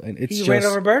type deal, and it's He just ran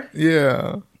over a bird.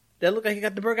 Yeah. That looked like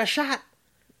the bird got shot.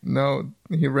 No,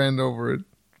 he ran over it.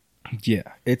 yeah,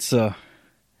 it's Oh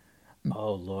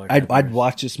Lord, I'd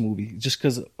watch this movie just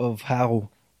because of how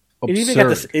It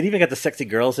absurd. even got the sexy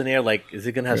girls in there. Like, is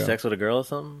it gonna have Yeah. sex with a girl or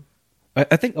something?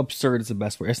 I think absurd is the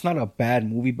best word. It's not a bad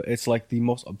movie, but it's like the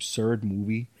most absurd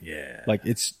movie. Yeah. Like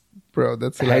it's Bro,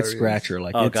 that's a head hilarious. scratcher.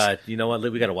 Like oh it's, God, you know what?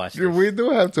 We gotta watch Yeah, this. we do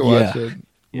have to watch Yeah. it.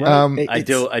 Yeah. Um, I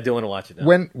do want to watch it now.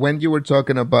 when you were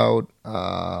talking about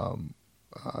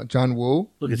John Woo,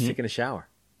 Look, it's sick in the shower.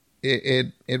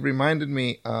 it reminded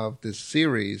me of this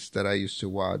series that I used to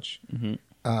watch.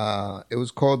 It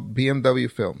was called BMW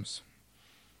Films.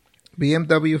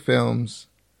 BMW Films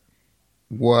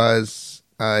was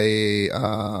a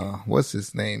what's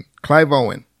his name? Clive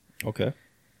Owen. okay.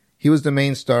 He was the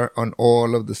main star on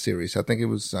all of the series. I think it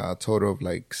was a total of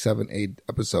like 7-8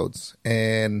 episodes.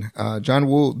 And John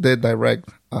Woo did direct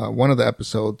one of the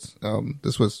episodes.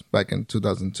 This was back in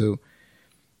 2002.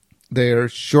 They're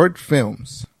short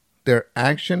films. They're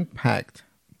action-packed,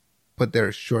 but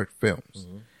they're short films.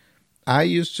 I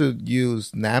used to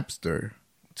use Napster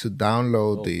to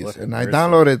download these. what And I mercy.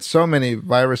 downloaded so many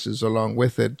viruses along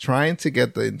with it, trying to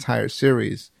get the entire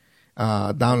series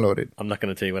downloaded. I'm not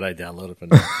gonna tell you what I downloaded for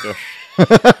now.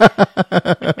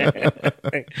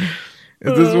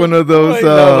 Is this one of those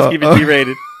no, let's keep it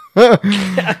G-rated.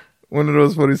 one of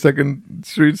those 42nd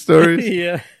Street stories?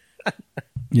 Yeah.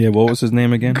 Yeah, what was his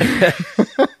name again?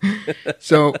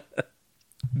 So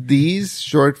these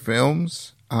short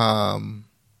films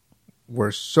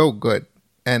were so good,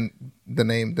 and the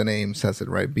name says it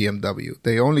right. BMW.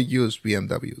 They only use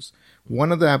BMWs.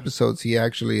 One of the episodes, he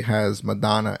actually has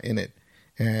Madonna in it,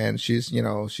 and she's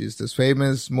this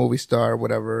famous movie star,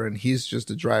 whatever, and he's just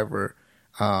a driver,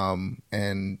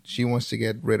 and she wants to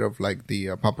get rid of like the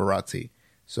paparazzi,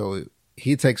 so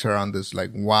he takes her on this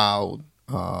like wild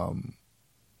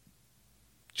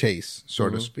chase, so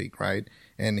to speak, right?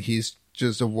 And he's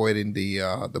just avoiding the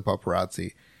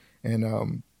paparazzi, and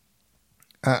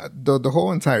the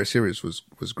whole entire series was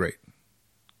great.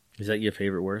 Is that your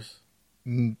favorite worst?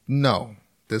 No,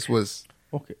 this was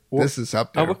Okay, well, this is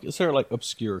up I there. would consider it, like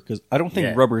obscure because I don't think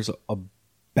Yeah. Rubber's a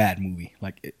bad movie.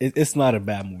 Like it's not a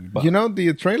bad movie, but You know,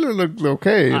 the trailer looked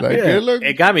okay. Like yeah. it looked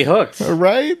It got me hooked.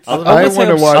 right. I was I about to want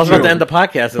to say, watch I was about it. to end the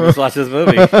podcast and let's watch this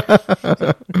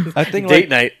movie. I think Date like,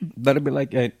 night. that'd be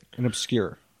like an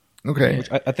obscure, Okay. which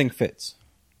I think fits.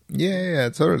 Yeah,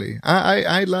 totally.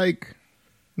 I like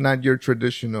not your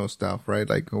traditional stuff, right?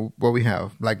 Like what we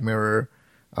have, Black Mirror,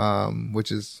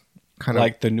 which is kind of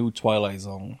Like the new Twilight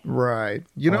Zone. right.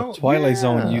 You know, Twilight yeah.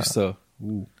 Zone used to.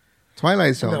 Ooh.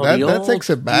 Twilight Zone. No, that takes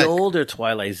it back. The older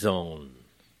Twilight Zone.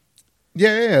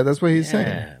 Yeah. That's what he's saying.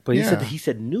 Yeah, but he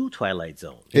said new Twilight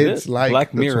Zone. It's like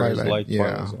Black the Mirror Twilight. is like yeah.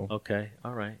 Twilight Zone. Okay,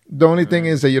 all right. The only thing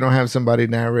is that you don't have somebody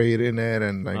narrating it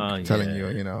and like Oh, telling yeah.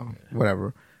 you,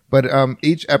 whatever. But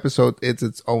each episode, it's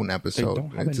its own episode.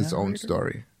 don't have It's a its own narrator?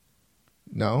 story.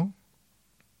 No,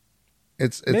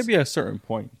 it's Maybe at certain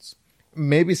points.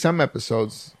 maybe some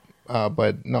episodes,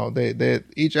 but no, they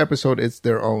each episode it's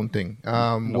their own thing.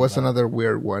 What's bad. another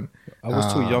weird one? I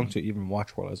was too young to even watch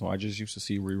Twilight Zone. I just used to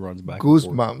see reruns back. and forth.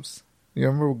 Goosebumps. You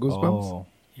remember Goosebumps? Oh,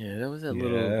 Yeah, that was that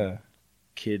little yeah.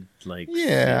 kid like.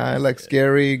 Yeah, I like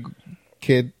scary,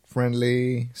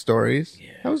 kid-friendly stories.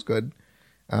 Yeah. That was good.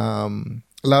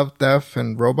 Love, Death,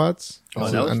 and Robots. Oh,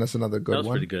 And that's another That good was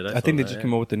one. pretty good. I think they just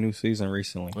came up with the new season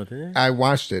recently. I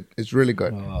watched it. It's really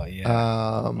good. Oh yeah.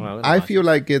 Well, I watch feel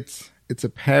like it's a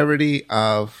parody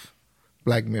of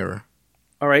Black Mirror.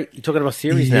 All right, you're talking about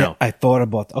series Yeah, now. I thought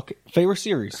about okay. Favorite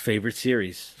series. Favorite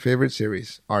series. Favorite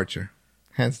series, Archer,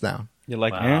 hands down. You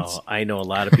like Wow, ants? I know a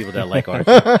lot of people that like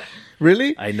Archer.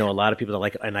 Really? I know a lot of people that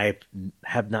like, and I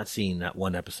have not seen that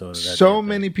one episode of that. So damn thing.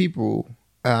 many people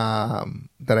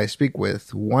that I speak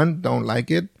with, one don't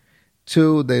like it,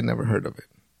 Two, they never heard of it.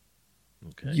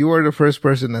 Okay. You are the first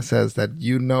person that says that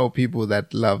you know people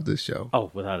that love this show. Oh,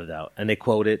 without a doubt. And they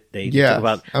quote it. They Yes. talk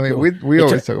about. I mean, we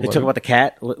always talk about They talk it. about the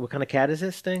cat. What kind of cat is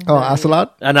this thing? Oh,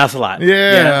 ocelot? An ocelot.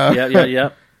 Yeah. Yeah.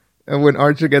 And when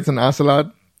Archer gets an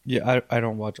ocelot, Yeah, I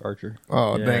don't watch Archer.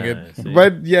 oh, Yeah, dang I it. see.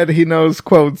 But yet he knows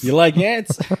quotes. You like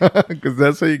ants? Because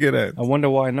that's how you get ants. I wonder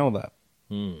why I know that.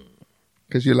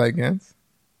 Because you like ants?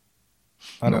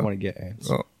 I don't No. want to get ants.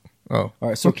 Oh. All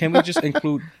right, so can we just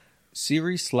include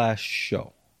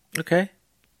series/show? Okay.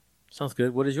 Sounds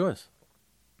good. What is yours?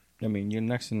 I mean, you're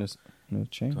next in this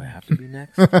chain. Do I have to be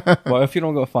next? Well, if you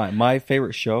don't go, fine. My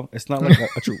favorite show. It's not like a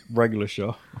regular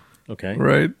show. Okay.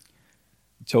 Right?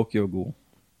 Tokyo Ghoul.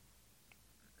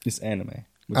 It's anime.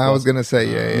 I was going to say,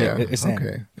 yeah. It's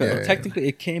okay. anime. Technically,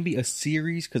 it can be a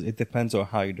series because it depends on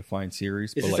how you define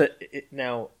series. Is But this like,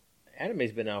 now,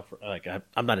 anime's been out for, like,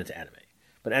 I'm not into anime,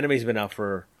 but anime's been out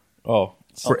for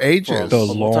For ages. The a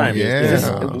long long time. yeah. Is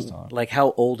Yeah. this, like,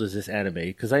 how old is this anime?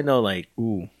 Because I know, like,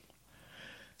 ooh.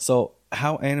 So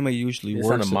how anime usually it's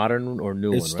works? not a modern or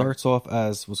new It one, starts off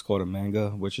as what's called a manga,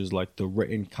 which is like the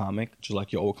written comic, which is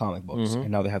like your old comic books. Mm-hmm.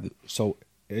 And now they have so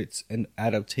it's an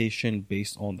adaptation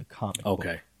based on the comic. right?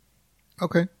 Okay.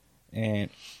 book. Okay. And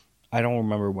I don't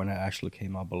remember when it actually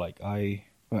came out, but like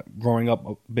growing up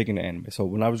big into anime. So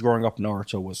when I was growing up,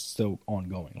 Naruto was still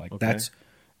ongoing. Like Okay. that's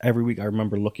every week. I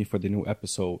remember looking for the new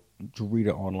episode to read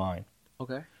it online.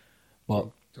 Okay.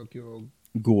 But Tokyo,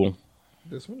 Ghoul,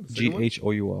 this one? The second one?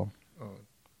 Ghoul.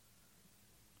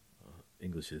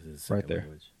 English is his Right second there.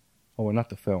 language. Oh, well, not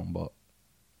the film, but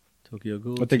Tokyo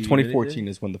Ghoul. I think TV 2014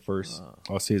 is when the first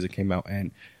season came out.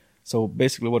 And so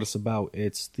basically what it's about,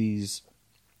 it's these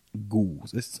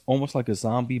ghouls. It's almost like a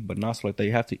zombie, but not so like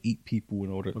they have to eat people in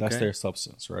order. That's Okay. their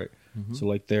substance, right? So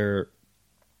like they're,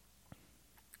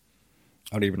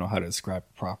 I don't even know how to describe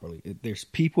it properly. There's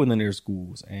people and then there's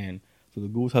ghouls. And so the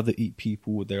ghouls have to eat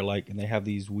people. They're like, and they have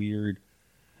these weird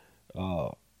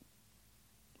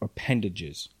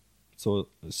appendages. So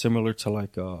similar to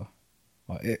like,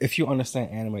 if you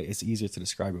understand anime, it's easier to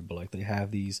describe it, but like they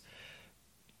have these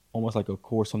almost like a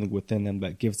core, something within them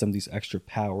that gives them these extra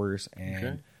powers, and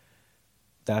Okay.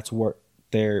 that's where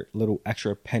their little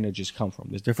extra appendages come from.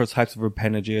 There's different types of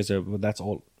appendages, but that's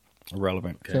all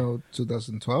irrelevant. Okay. So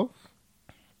 2012,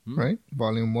 right?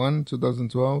 Volume 1,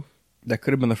 2012. That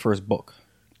could have been the first book,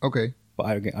 Okay. but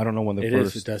I don't know when the It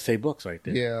first. is. It does say books right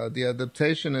there. Yeah, the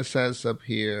adaptation, it says up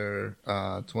here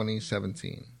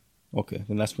 2017. Okay,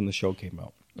 then that's when the show came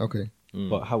out. Okay.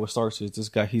 But how it starts is this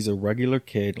guy, he's a regular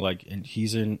kid, like, and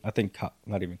he's in, I think,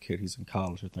 not even kid, he's in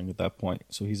college, I think, at that point.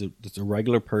 So he's just a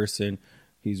regular person.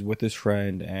 He's with his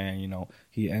friend, and, you know,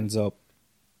 he ends up,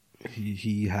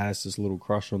 he has this little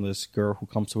crush on this girl who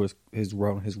comes to his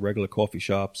regular coffee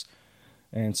shops.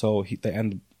 And so they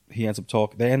end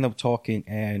up talking,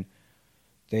 and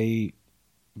they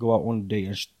go out on a date,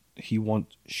 and she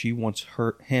wants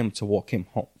him to walk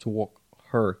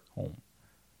her home.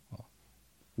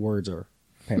 Words are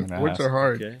pain in the Words ass. are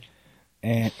hard. Okay.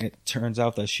 And it turns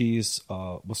out that she's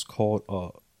what's called a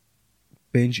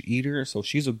binge eater. So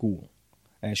she's a ghoul,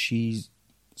 and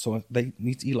so they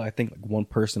need to eat, I think, like one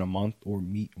person a month or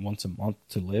meat once a month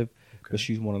to live. But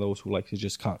she's one of those who likes to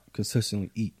just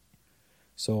consistently eat.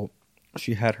 So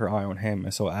she had her eye on him,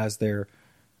 and so as they're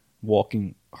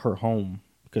walking her home,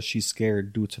 because she's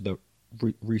scared due to the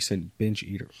recent binge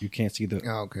eater, you can't see Oh,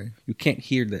 okay. you can't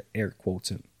hear the air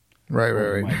quotes in.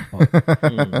 Right.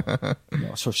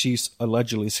 So she's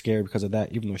allegedly scared because of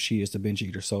that, even though she is the binge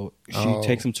eater. So she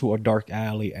takes him to a dark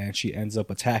alley, and she ends up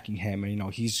attacking him. And, you know,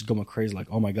 he's going crazy like,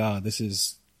 oh my God, this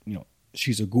is, you know,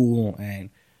 she's a ghoul. And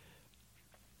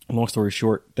long story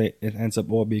short, it ends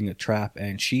up all being a trap,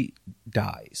 and she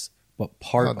dies. But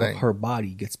part of her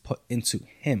body gets put into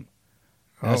him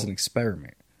as an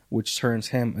experiment, which turns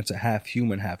him into half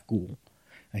human, half ghoul.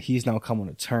 And he's now coming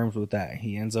to terms with that. And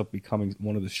he ends up becoming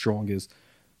one of the strongest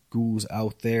ghouls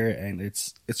out there. And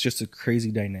it's just a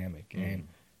crazy dynamic. And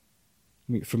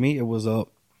I mean, for me, it was a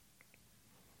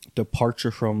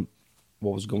departure from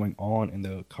what was going on in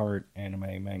the current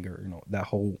anime, manga, you know, that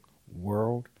whole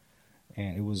world.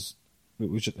 And it was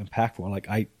just impactful.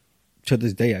 Like to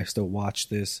this day, I still watch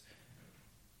this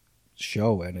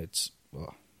show, and it's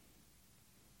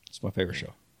my favorite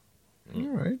show. All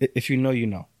right. If you know, you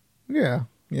know. Yeah.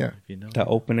 If you know. That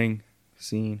opening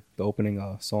scene, the opening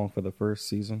song for the first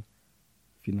season.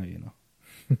 If you know, you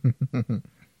know.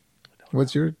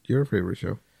 What's your favorite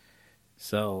show?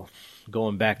 So,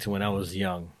 going back to when I was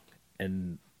young,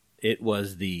 and it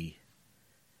was the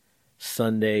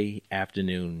Sunday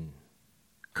afternoon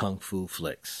kung fu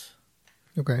flicks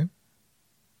Okay.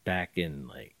 back in,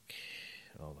 like,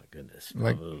 Oh my goodness,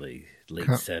 Like, probably late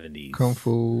Kung- 70s. Kung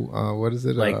Fu. What is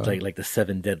it? Like the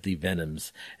seven deadly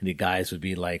venoms, and the guys would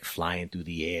be like flying through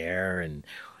the air, and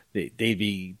they'd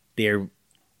be their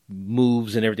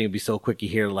moves and everything would be so quick. You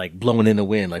hear like blowing in the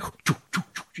wind, like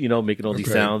making all these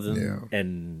Okay, sounds, yeah.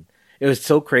 and it was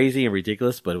so crazy and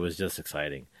ridiculous, but it was just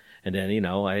exciting. And then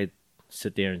I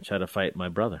sit there and try to fight my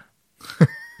brother.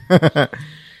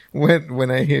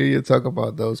 When I hear you talk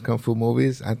about those kung fu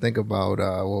movies, I think about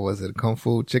what was it, Kung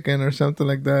Fu Chicken or something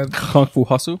like that. Kung Fu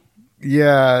Hustle.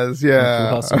 Yes,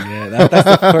 yeah. Kung Fu Hustle. Yeah,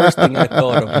 that's the first thing I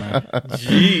thought of, man.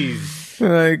 Jeez.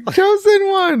 Like chosen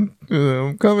one,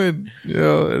 I'm coming.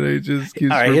 And they just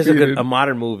keeps All right, here's repeating. a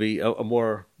modern movie, a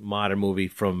more modern movie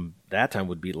from that time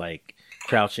would be like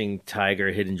Crouching Tiger,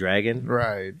 Hidden Dragon,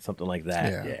 Right. something like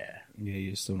that. Yeah. Yeah. Yeah,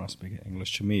 you're still not speaking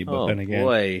English to me, but Oh, then again,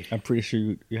 boy. I'm pretty sure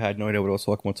you had no idea what I was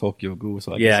talking about Tokyo Ghoul.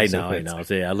 So Yeah, I guess know. it's-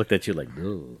 So, I looked at you like,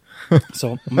 ooh.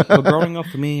 So, but growing up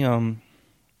for me,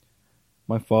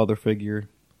 my father figure,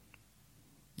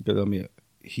 because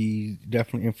he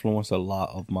definitely influenced a lot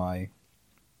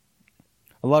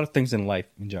of things in life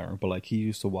in general. But like, he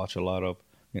used to watch a lot of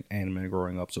anime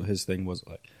growing up. So his thing was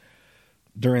like,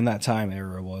 during that time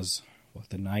era was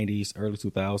the 90s, early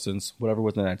 2000s, whatever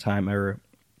was in that time era,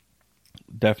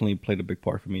 definitely played a big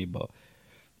part for me. But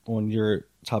on your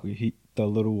topic, the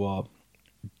little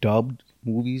dubbed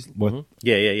movies with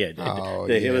Yeah. Oh,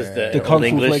 It was yeah. the Kung old Fu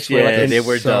English. flicks were like Yeah, a- they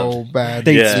were so dubbed. bad.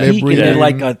 they Yeah. speak, and Lip then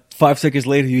reading. like 5 seconds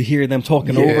later, you hear them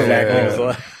talking over. Yeah.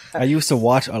 Like, I used to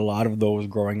watch a lot of those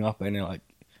growing up, and then like,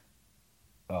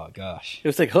 oh gosh, It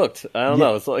was like hooked. I don't Yeah.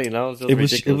 know. So, it was just it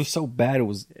ridiculous. was so bad. It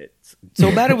was It's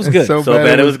so bad. It was good. So so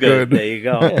bad it was good. There you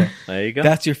go. Yeah. There you go.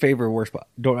 That's your favorite worst. But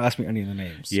don't ask me any of the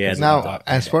names. Yeah, 'Cause no. I'm Now, not-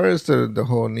 as far as the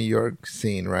whole New York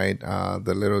scene, right?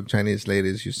 The little Chinese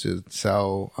ladies used to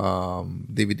sell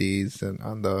DVDs and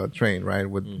on the train, right,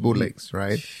 with bootlegs,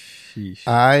 right?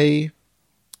 Sheesh.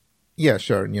 Yeah,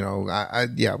 sure.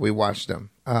 We watched them.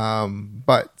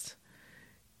 But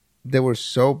they were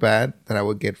so bad that I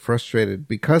would get frustrated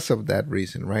because of that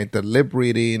reason, right? The lip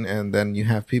reading, and then you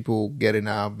have people getting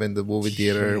up in the movie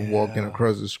theater, walking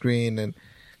across the screen, and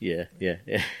yeah.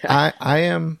 I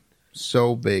am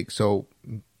so big. So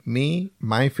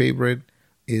my favorite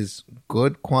is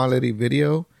good quality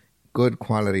video, good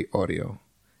quality audio,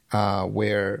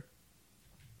 where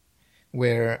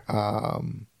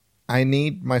I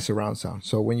need my surround sound.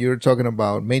 So when you're talking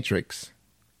about Matrix,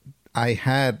 I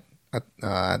had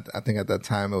I think at that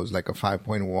time it was like a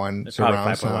 5.1 It's surround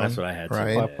probably 5.1, sound. that's what I had too.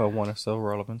 right? 5.1 is still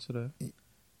relevant today.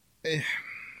 Is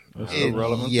still It-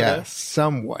 relevant yeah, today?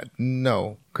 somewhat.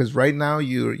 No, because right now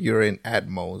you're in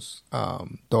Atmos,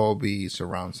 Dolby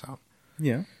surround sound.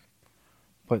 Yeah,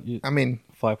 but I mean,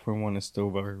 5.1 is still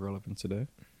very relevant today.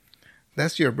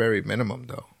 that's your very minimum,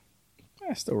 though.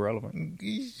 Yeah, it's still relevant.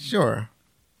 Sure.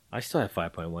 I still have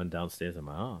 5.1 downstairs in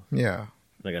my house. Yeah.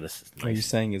 I got Are you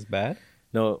saying it's bad?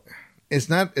 no. It's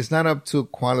not up to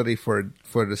quality for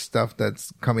the stuff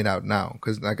that's coming out now.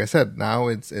 Because like I said, now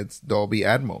it's Dolby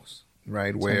Atmos,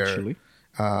 right? Essentially.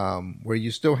 Where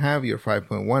you still have your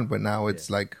 5.1, but now it's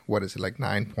like, what is it, like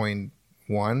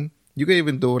 9.1? You can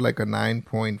even do like a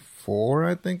 9.4,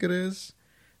 I think it is.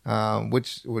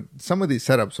 Which some of these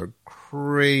setups are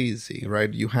crazy,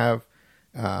 right? You have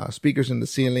speakers in the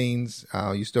ceilings.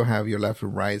 You still have your left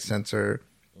and right sensor,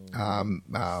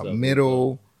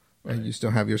 middle. And you still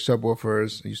have your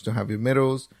subwoofers. You still have your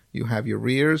middles. You have your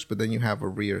rears, but then you have a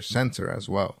rear sensor as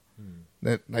well.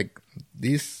 That like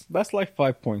these. That's like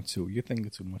 5.2. You're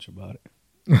thinking too much about it.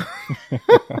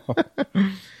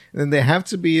 Then they have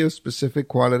to be a specific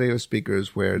quality of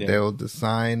speakers where Yeah. they'll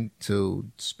design to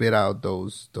spit out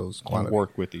those And quality.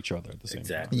 work with each other at the same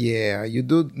Exactly. Yeah, you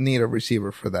do need a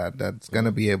receiver for that. That's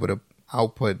gonna be able to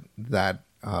output that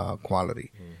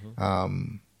quality.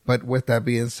 But with that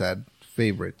being said,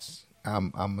 favorites.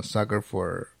 I'm a sucker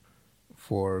for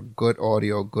good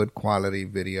audio, good quality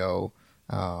video.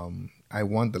 I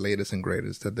want the latest and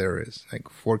greatest that there is, like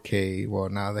 4K. Well,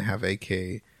 now they have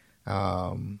 8K.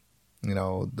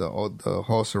 The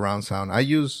whole surround sound. I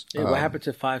use. Hey, what happened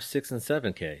to 5, 6, and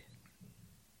 7K?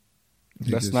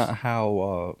 you That's just- not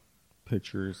how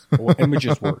pictures or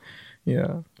images work.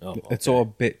 Yeah. Oh, It's okay. all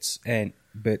bits and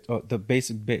bit. The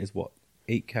basic bit is what,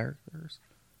 8 characters,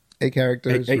 8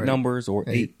 characters. eight right. numbers, or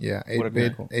eight. Yeah, whatever 8 bit. they're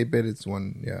called. 8 bit is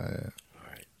one. Yeah,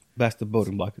 That's the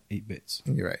building block of 8 bits.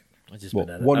 you're right. I just Well,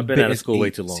 been one I've been bit out of is school way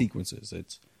 8 too long. sequences.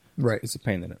 It's Right. a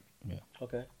pain in it. Yeah,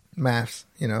 Okay. Maths.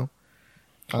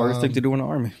 hardest thing to do in the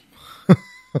army.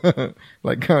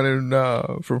 Like counting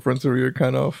from front to rear,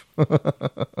 kind of.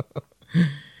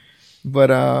 But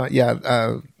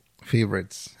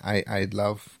favorites. I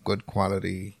love good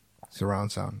quality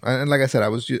surround sound. And like I said,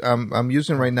 I'm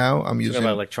using right now. I'm You using talking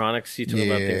about electronics? You talking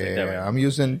about things like that, right? I'm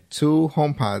using 2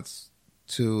 HomePods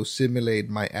to simulate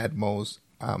my Atmos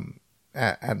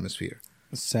atmosphere.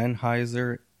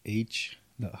 Sennheiser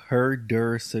the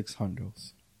Herder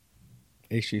 600s.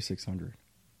 HG600.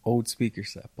 Old speaker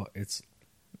set, but it's,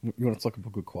 you want to talk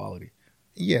about good quality.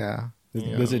 Yeah.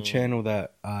 There's a channel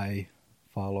that I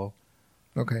follow,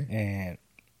 Okay. and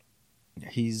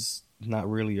he's not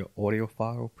really an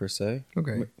audiophile per se.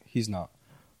 Okay. He's not.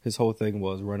 His whole thing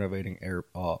was renovating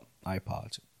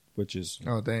iPods, which is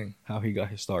Oh, dang. how he got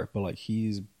his start. But like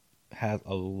he's has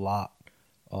a lot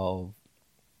of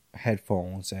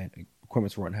headphones and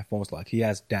equipment to run headphones. Like he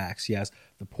has DACs. He has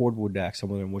the portable DACs,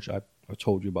 some of them which I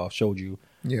told you about, showed you.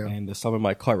 Yeah. And there's some in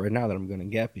my cart right now that I'm going to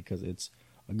get because it's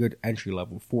a good entry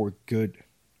level for good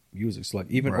music. So like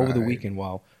even over the Right. weekend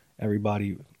while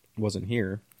everybody wasn't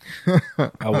here,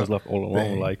 I was left all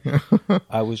alone. Dang. Like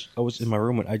I was in my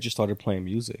room and I just started playing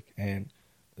music, and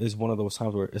it's one of those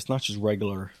times where it's not just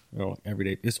regular, like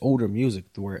everyday. It's older music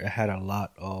where it had a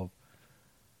lot of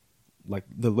like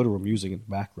the literal music in the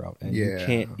background, and you Yeah.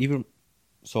 can't even.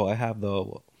 So I have the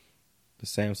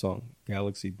Samsung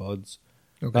Galaxy Buds,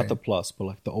 Okay. not the Plus, but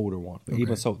like the older one. But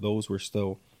even Okay. so, those were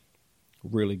still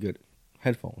really good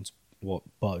headphones,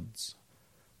 buds.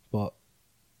 But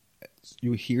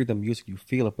you hear the music, you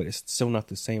feel it, but it's still not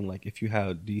the same. Like if you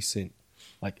have decent,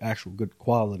 like actual good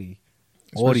quality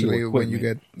Especially audio when you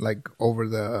equipment. get like over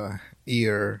the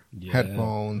ear Yeah.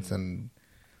 headphones, and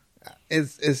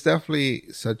it's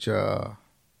definitely such a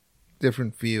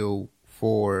different feel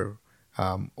for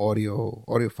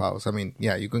audiophiles. I mean,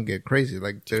 yeah, you can get crazy.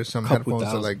 Like there's some Couple headphones that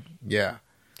thousand. like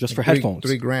Just for like headphones.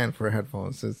 $3,000 for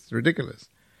headphones. It's ridiculous.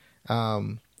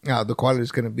 The quality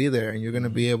is going to be there, and you're going to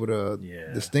be able to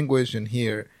Yeah. distinguish and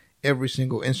hear every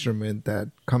single instrument that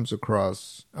comes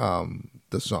across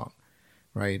the song,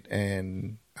 right?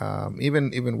 And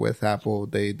even with Apple,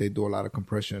 they do a lot of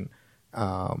compression.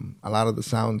 A lot of the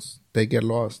sounds they get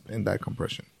lost in that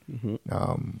compression.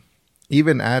 Mm-hmm.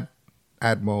 Even at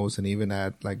Atmos and even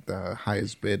at like the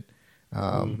highest bit,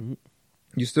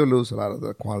 you still lose a lot of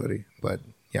the quality. But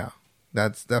yeah,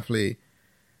 that's definitely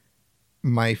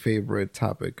my favorite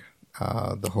topic.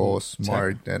 The whole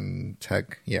smart and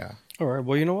tech. Yeah. All right.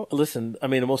 Well, you know what? Listen, I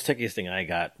mean, the most techiest thing I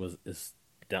got is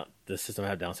the system I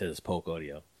have downstairs is Polk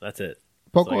Audio. That's it.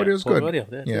 Polk So I got Audio is Polk good.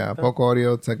 Audio. Yeah, Polk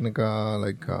Audio, Technica,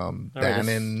 like right,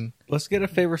 Danon. Let's get a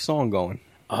favorite song going.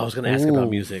 Oh, I was going to ask about Ooh.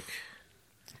 music.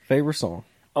 Favorite song.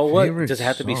 Oh, what? Favorite Does it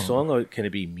have to be song? song or can it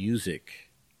be music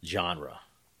genre?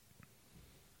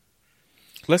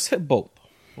 Let's hit both.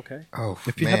 Okay. Oh,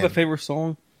 If you man. have a favorite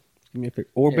song, give me a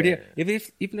favorite. Or, but Yeah.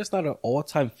 if even if it's not an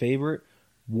all-time favorite,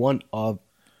 one of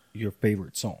your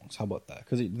favorite songs. How about that?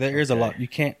 Because there is a Okay. lot. You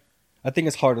can't. I think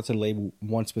it's harder to label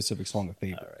one specific song a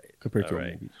favorite All right. compared to All a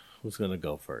right. movie. Who's going to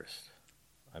go first?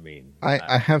 I mean,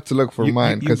 I have to look for You-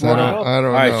 mine you because brought it I up. don't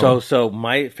all right. know. So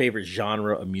my favorite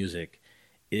genre of music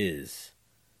is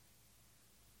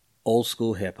old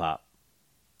school hip hop.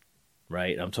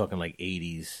 Right? I'm talking like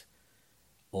 80s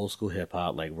old school hip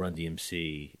hop, like Run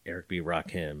DMC, Eric B.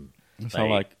 Rakim. It sound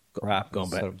like rap. going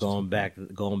instead back, of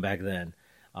just- going back then,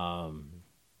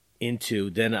 into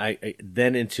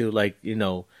then into like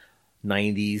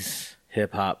 90s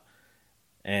hip hop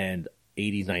and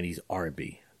 80s 90s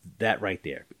R&B. That right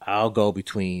there, I'll go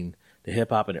between the hip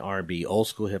hop and the R&B, old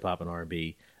school hip hop and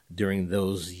R&B during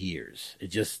those years. It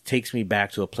just takes me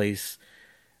back to a place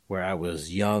where I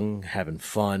was young, having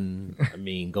fun. I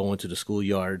mean, going to the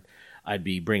schoolyard, I'd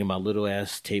be bringing my little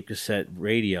ass tape cassette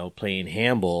radio, playing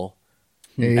handball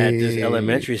at this Hey.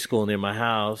 elementary school near my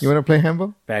house. You want to play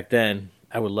handball? Back then,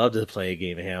 I would love to play a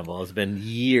game of handball. It's been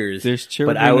years. There's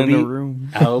children but I would in be, the room.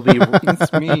 I would be,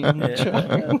 It's me. and the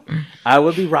child. I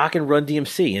would be rocking Run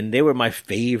DMC, and they were my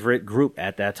favorite group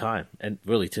at that time, and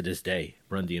really to this day,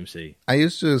 Run DMC. I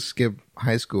used to skip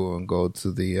high school and go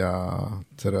to the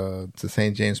to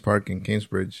St. James Park in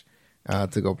Kingsbridge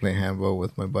to go play handball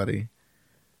with my buddy.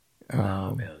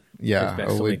 Oh man, yeah, Brings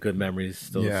back so we- many good memories.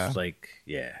 Those yeah.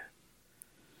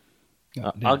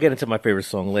 I'll get into my favorite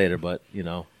song later, but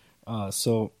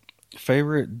So,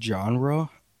 favorite genre,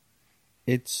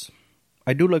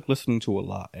 I do like listening to a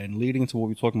lot, and leading to what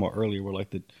we were talking about earlier, where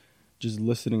like just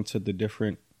listening to the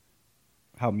different,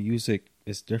 how music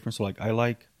is different. So like I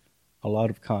like a lot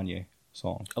of Kanye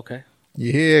songs. okay.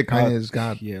 Yeah, Kanye's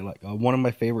got Yeah, like one of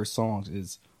my favorite songs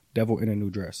is "Devil in a New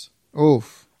Dress."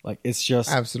 oof, Like it's just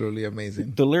absolutely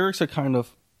amazing. the lyrics are kind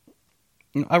of,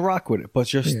 I rock with it, but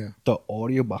just Yeah. the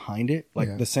audio behind it, like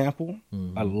Yeah. the sample,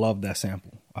 I love that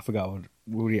sample. I forgot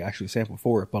what he actually sampled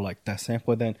for it, but like that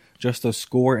sample, then just the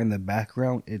score in the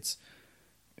background,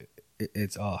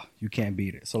 it's you can't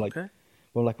beat it. So like, Okay.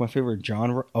 well, like my favorite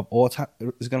genre of all time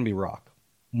is gonna be rock.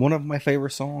 One of my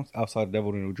favorite songs outside of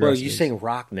Devil in a New Dress. Well, you're saying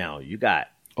rock now. You got,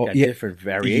 Yeah. different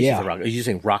variations Yeah. of rock. Are you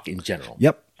saying rock in general?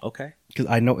 Yep, Okay. because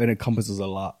I know it encompasses a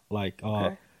lot. Like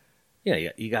Okay. Yeah,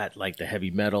 you got like the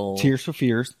heavy metal. Tears for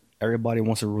Fears, Everybody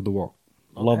Wants to Rule the World.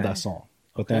 Love Okay. that song.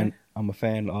 But Okay. then I'm a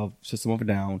fan of System of a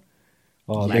Down.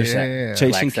 Black There's Sabbath.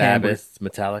 Chasing Black Camber. Sabbath,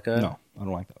 Metallica. No, I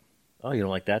don't like that. Oh, you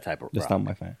don't like that type of Just rock. not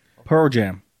my fan. Pearl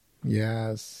Jam.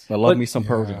 Yes. I love But- me some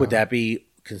Pearl Jam. Would that be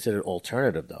considered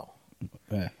alternative though?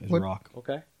 Yeah, it's What- rock.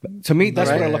 Okay. To me, that's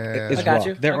what I look Yeah. at. It's I got rock.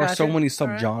 you. There I are got so you. many All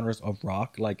right. subgenres of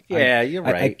rock. Like Yeah, you're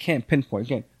I right. can't pinpoint.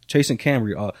 Again, Chasing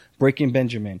Camry, Breaking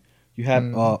Benjamin. You have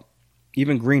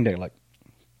even Green Day. Like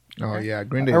Oh yeah,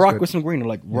 Green Day. I rock with some Green Day.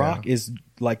 Like rock Yeah. is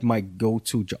like my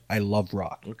go-to. I love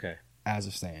rock Okay. as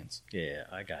it stands. Yeah,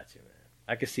 I got you, man.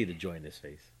 I can see the joy in his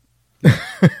face.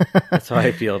 That's how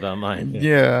I feel about mine.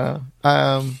 Yeah.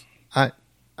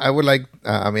 I would like.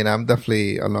 I mean, I'm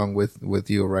definitely along with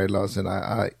you, right, Lawson.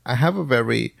 I have a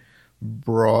very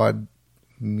broad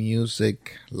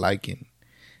music liking.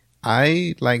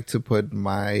 I like to put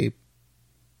my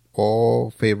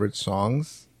all favorite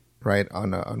songs right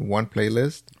on one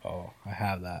playlist, Oh, I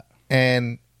have that.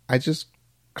 and I just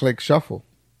click shuffle,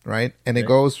 right, and it Okay.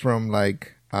 goes from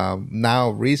like now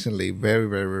recently, very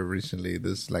very very recently,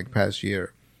 this like past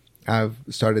year, I've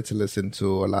started to listen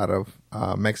to a lot of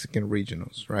Mexican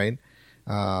regionals, right?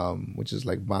 Which is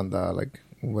like banda, like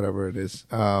whatever it is.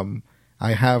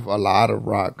 I have a lot of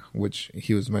rock, which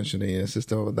he was mentioning,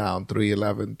 System of a Down,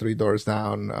 311, Three Doors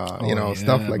Down,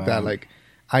 stuff yeah, like that. man. Like,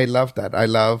 I love that. I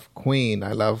love Queen.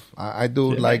 I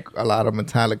do like a lot of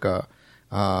Metallica,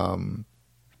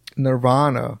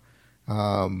 Nirvana,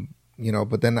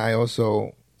 but then I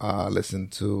also listen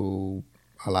to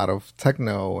a lot of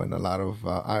techno and a lot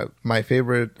of my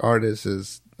favorite artist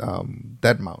is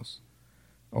Deadmau5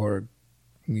 or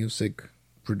music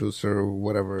producer,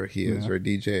 whatever he is, or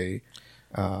DJ,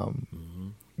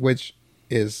 which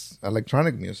is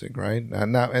electronic music, right?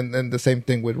 And now and the same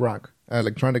thing with rock.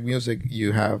 Electronic music,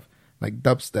 you have like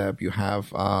dubstep, you have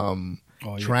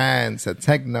trance,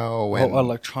 techno, and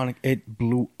electronic. It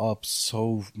blew up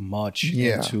so much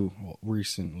Yeah.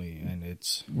 recently, and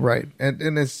it's right,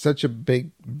 and it's such a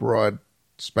big, broad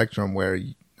spectrum where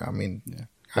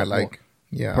I like,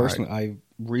 personally, I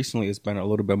recently it's been a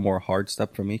little bit more hard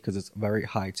step for me because it's very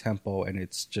high tempo and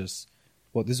it's just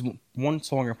this one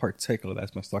song in particular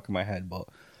that's been stuck in my head. But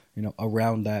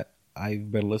around that, I've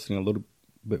been listening a little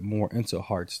bit more into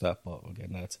hard step. But again,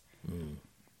 that's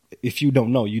if you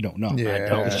don't know, you don't know. Yeah. I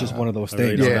don't. It's just one of those I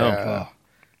really things. don't Like, know.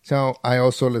 So I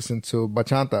also listen to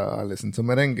bachata. I listen to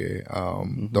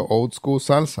merengue. The old school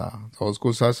salsa. Old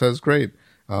school salsa is great.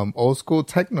 Old school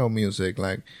techno music,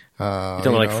 like You're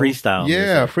talking like freestyle.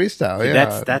 Yeah, music. freestyle. See,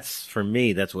 Yeah, that's for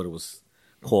me. That's what it was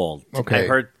called. Okay, I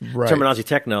heard right. terminology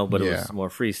techno, but it Yeah. was more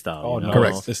freestyle. oh you no, know?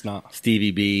 Correct. it's not.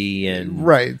 Stevie B and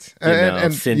right. you know,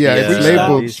 And Cynthia. yeah, it's Freestyle.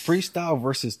 labeled. Freestyle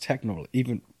versus techno,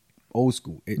 even old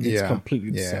school. It's Yeah,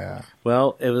 completely yeah. separate.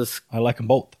 Well, it was I like them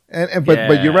both. And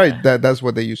but you're Yeah. right. That's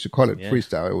what they used to call it, Yeah.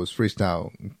 freestyle. It was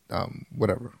freestyle,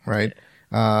 whatever, right?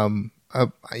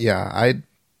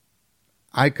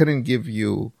 I couldn't give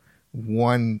you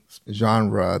one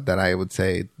genre that I would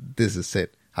say this is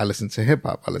it. I listen to hip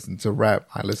hop. I listen to rap.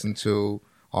 I listen to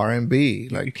R&B. You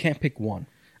Like can't pick one.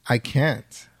 I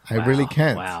can't. I really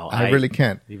can't. Wow. I really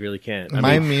can't. You really can't.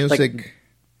 My mean, music, like,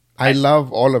 I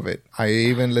love all of it. I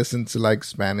even listen to like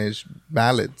Spanish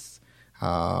ballads.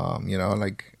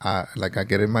 Like I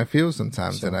get in my feels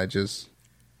sometimes, and I just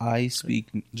I speak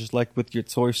just like with your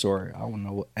Toy Story. I don't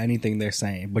know anything they're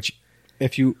saying, but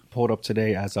if you pulled up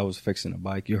today as I was fixing a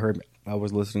bike, you heard me. I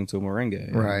was listening to merengue.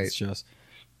 And Right. It's just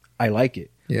I like it.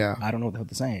 yeah, I don't know what the hell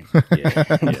they're saying,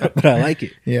 yeah. but I like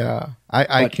it. yeah.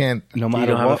 I But can't. No You matter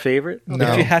don't have a what, favorite? No.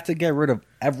 if you had to get rid of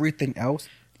everything else,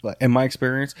 like in my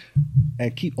experience,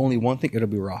 and keep only one thing, it'll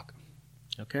be rock.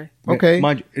 Okay. Okay.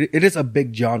 Mind you, it is a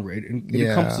big genre. It Yeah.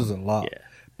 encompasses a lot, Yeah.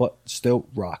 but still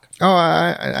rock. Oh,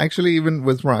 I actually even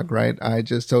with rock, right? I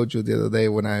just told you the other day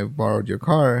when I borrowed your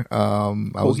car, I was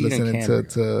Coheed and listening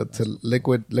Cambria.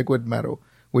 to liquid metal,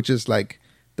 which is like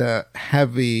the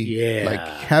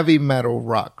Yeah. heavy metal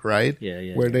rock, right?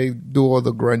 Yeah, Where yeah. they do all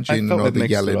the grunging I and felt all it the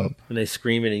mixed it yelling. up. And they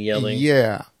screaming and yelling.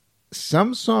 Yeah,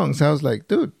 some songs I was like,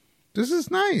 dude, this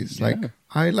is nice. Yeah. Like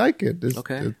I like it.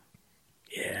 Okay.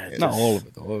 Yeah. it's Not just- all of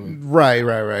it, though. right.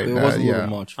 It was a little yeah.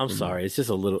 much. I'm for me. sorry. It's just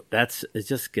a little. It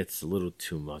just gets a little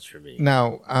too much for me.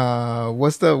 Now,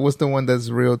 what's the one that's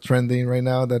real trending right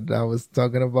now that I was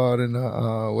talking about? And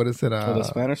what is it? For the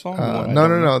Spanish song? The one I No,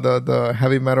 don't know. the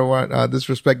heavy metal one.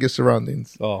 Disrespect Your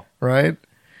Surroundings, Oh, right?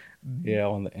 Yeah,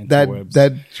 on the that interwebs.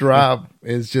 that drop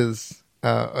is just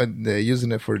they're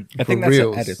using it for I think that's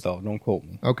reals. an edit, though. Don't quote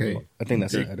me. Okay. I think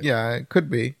that's an edit. Yeah, it could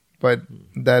be, but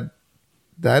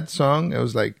that song, it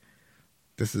was like,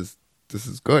 this is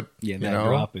good. Yeah, you that know?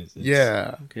 drop is.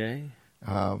 Yeah. Okay.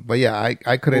 But yeah,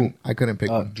 I couldn't pick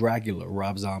one. Dragula,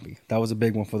 Rob Zombie. That was a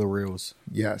big one for the reels.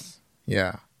 Yes.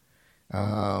 Yeah.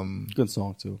 Good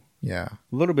song too. Yeah.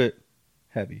 A little bit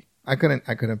heavy. I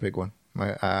couldn't pick one.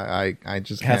 I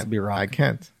just It has can't. to be rock. I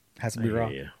can't. Has to I be hear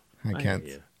rock. you. I I can't.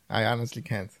 hear you. I honestly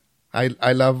can't.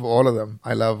 I love all of them.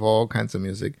 I love all kinds of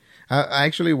music.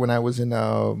 Actually, when I was in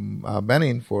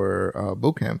Benin for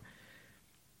boot camp,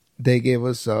 they gave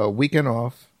us a weekend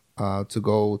off to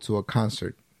go to a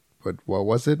concert. But what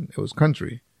was it? It was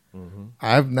country. Mm-hmm.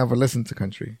 I've never listened to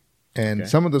country. And Okay.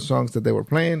 some of the songs that they were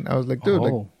playing, I was like, dude,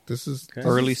 like, Oh. this is Okay. this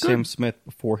Early is good. Sam Smith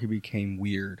before he became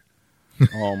weird.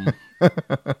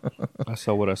 I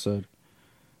saw what I said.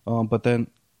 But then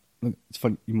it's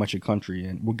funny you mentioned country,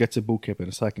 and we'll get to boot camp in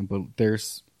a second. But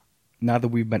there's now that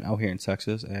we've been out here in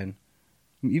Texas, and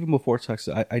even before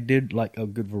Texas, I did like a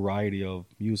good variety of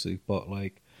music. But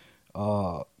like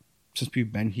since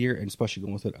we've been here, and especially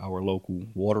going to our local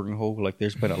watering hole, like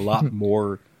there's been a lot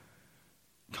more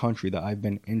country that I've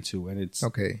been into, and it's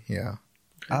Okay, yeah.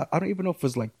 I don't even know if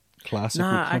it's like classical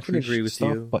Nah, I can country agree with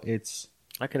stuff, you. but it's.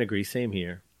 I can agree. Same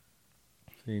here.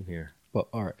 Same here. But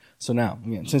all right, so now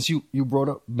again, since you brought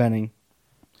up Benning,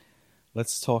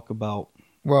 let's talk about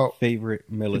Well, favorite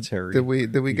military. did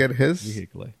we get his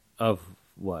vehicle? Of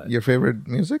what? your favorite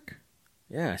music?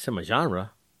 Yeah, I said my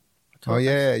genre. Oh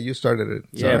yeah, you started it.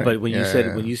 Yeah, Sorry. but when you Yeah, said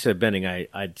yeah. when you said Benning, I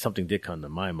something did come to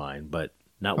my mind, but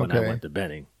not when I Okay. went to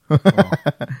Benning.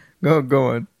 go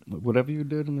on. Whatever you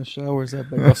did in the shower is that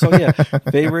big. So yeah,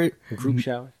 favorite Group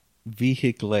shower.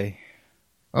 vehicle of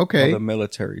Okay. the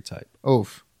military type.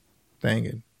 Oof. Dang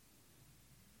it.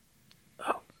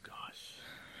 Oh gosh.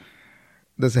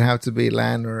 Does it have to be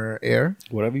land or air?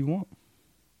 Whatever you want.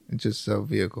 It's just a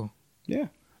vehicle. Yeah.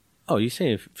 Oh, you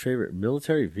saying favorite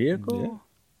military vehicle? Yeah.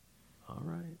 All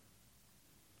right.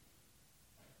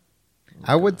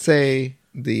 I would say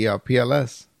the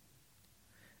PLS.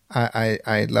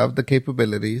 I love the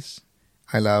capabilities.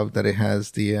 I love that it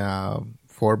has the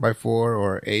 4x4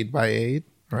 or 8x8.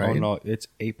 Right? Oh no, it's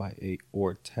 8x8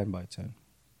 or 10x10.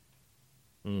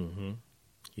 Mm-hmm.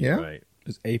 Yeah? Right.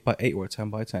 It's 8x8 or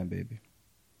 10x10, baby.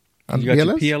 On You the got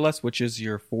PLS? your PLS, which is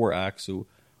your 4-axle.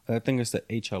 I think it's the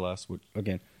HLS, which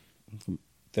again,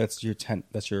 that's your 10.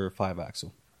 That's your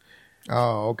 5-axle.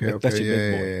 Oh, okay. Like, Okay. that's your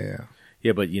big Yeah, boy. yeah, yeah.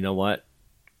 Yeah, but you know what?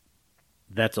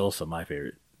 That's also my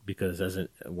favorite because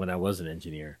when I was an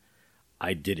engineer,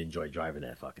 I did enjoy driving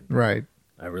that fucking thing. Right.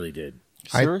 I really did.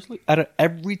 Seriously, out of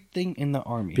everything in the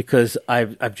army, Because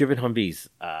I've driven Humvees.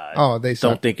 Oh, they suck.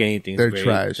 don't think anything's They're great.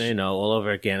 trash. You know, all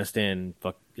over Afghanistan.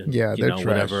 Fuck. Yeah, you they're know, trash.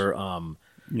 whatever.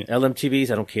 Yeah.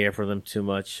 LMTVs, I don't care for them too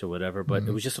much or whatever. But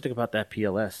it was just something about that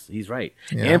PLS. He's right.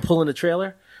 Yeah. And pulling the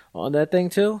trailer on that thing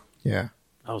too. Yeah.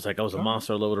 I was a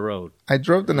monster all over the road. I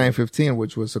drove the 915,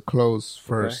 which was a close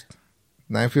first.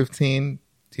 915,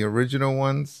 the original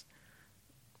ones.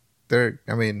 They're,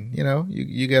 I mean, you know,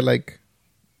 you get like,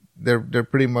 they're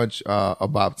pretty much a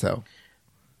bobtail.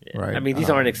 Yeah. Right. I mean, these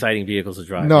aren't exciting vehicles to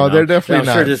drive. No, you know? they're definitely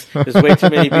I'm sure not. there's way too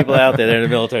many people out there that are in the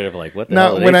military that are like, what the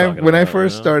hell Now, are when they I talking when I about,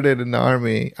 first you know? started in the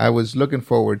army, I was looking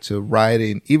forward to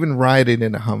riding in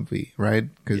a Humvee, right?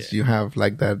 Because you have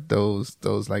like those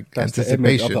like that's the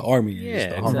image anticipation, of the army. Yeah, is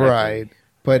the exactly. Humvee. right?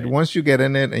 But Right. once you get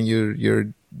in it and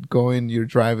you're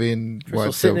driving,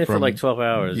 So sitting in for from- like 12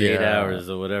 hours, 8 Yeah.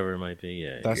 hours, or whatever it might be.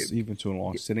 Yeah, That's even too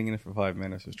long. Sitting in it for 5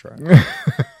 minutes is trash.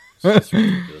 it's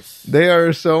ridiculous. They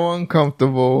are so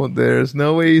uncomfortable. There's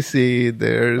no AC.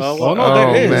 There's Oh, no,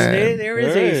 there is. man. There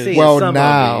is There AC. is. in Well, some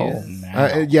now,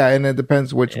 Humvees. yeah, and it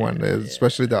depends which one, Yeah.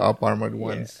 especially the up armored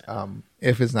ones.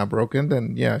 If it's not broken,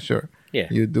 then yeah, sure, Yeah.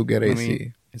 you do get I AC.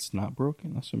 mean, it's not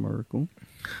broken. That's a miracle.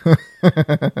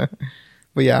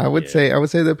 But yeah, I would say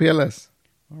the PLS.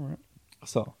 All right.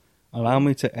 So, allow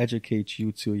me to educate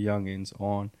you two youngins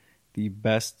on the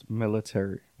best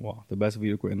the best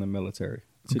vehicle in the military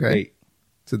to Okay. date.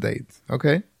 To date.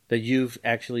 Okay. That you've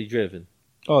actually driven.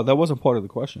 Oh, that wasn't part of the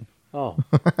question. Oh,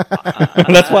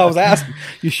 That's why I was asking.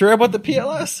 You sure about the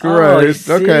PLS? Right.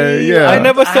 see? Okay. Yeah. I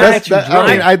never said That's- that you I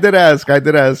mean, drive. I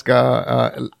did ask.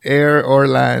 Air or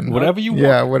land. Whatever you want.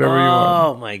 Yeah, whatever you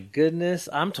want. Oh my goodness!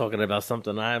 I'm talking about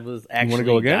something I was actually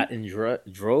go again? got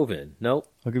and drove in.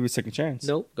 Nope, I'll give you a second chance.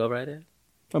 nope. Go right in.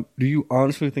 Do you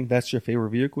honestly think that's your favorite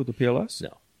vehicle, the PLS?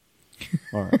 No,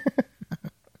 All right.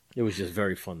 it was just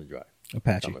very fun to drive. It's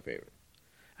Apache. not my favorite.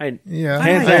 I Yeah.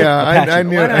 Hands down, Yeah. Apache. I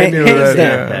knew Why not? I knew Hands that.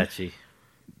 down, Yeah. Apache.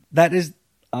 That is,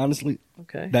 honestly,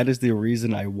 Okay. that is the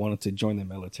reason I wanted to join the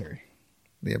military.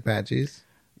 The Apaches.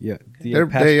 Yeah, They are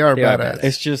They are badass.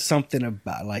 It's just something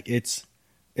about like it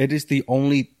is the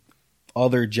only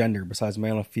other gender besides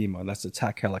male and female that's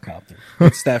attack helicopter.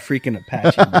 It's that freaking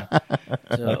Apache. Man.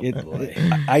 Oh, boy.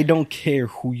 I don't care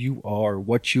who you are,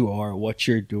 what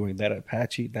you're doing. That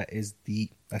Apache,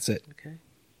 that's it. Okay.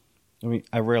 I mean,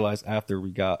 I realized after we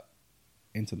got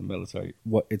into the military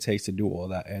what it takes to do all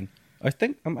that, and I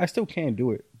think I still can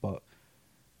do it, but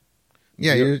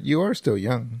Yeah, you are still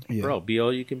young. yeah. Bro, be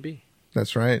all you can be.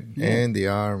 That's right. Yeah. In the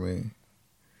army.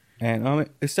 And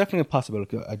it's definitely a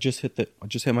possibility. I just hit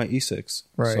my E6,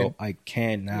 Right. so I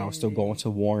can now still go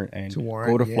into warrant and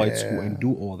go to flight school yeah. and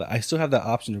do all that. I still have that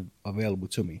option available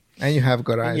to me. And you have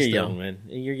good And eyes. you're still. young, man.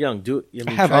 And you're young. Do it. I mean,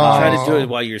 I have try to eyes. do it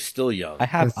while you're still young. I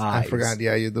have I eyes. forgot.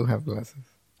 Yeah, you do have glasses.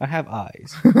 I have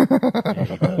eyes.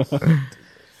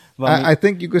 I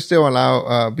think you could still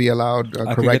be allowed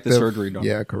I could corrective get the surgery done.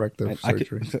 Yeah, corrective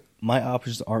surgery. My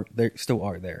options still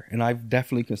are there, and I've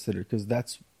definitely considered because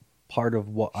that's part of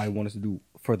what I wanted to do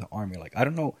for the army. Like I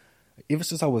don't know, ever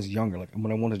since I was younger, like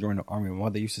when I wanted to join the army, my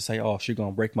mother used to say, "Oh, she's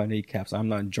gonna break my kneecaps. I'm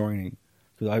not joining,"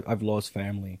 because I've lost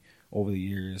family over the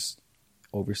years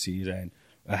overseas, and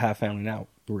I have family now.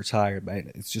 We're retired, but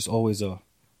it's just always a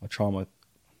trauma.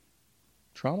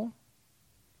 Trauma?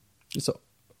 It's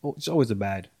always a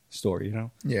bad story, you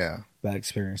know. Yeah. Bad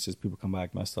experiences. People come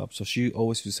back messed up. So she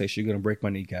always would say she's gonna break my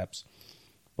kneecaps,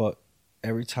 but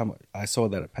every time I saw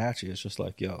that Apache, it's just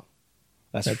like, yo,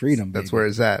 that's freedom. That's baby. where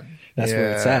it's at. That's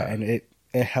where it's at, and it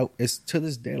helped. It's to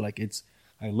this day, like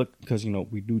I look because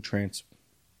we do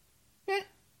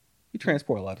we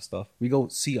transport a lot of stuff. We go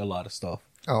see a lot of stuff.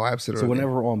 Oh, absolutely. So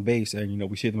whenever we're on base and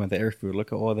we see them at the airfield,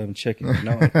 look at all them chickens.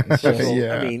 It's just, So,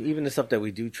 Yeah. I mean, even the stuff that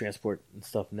we do transport and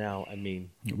stuff now. I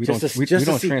mean, we just don't to- we just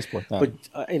to don't see- transport that. But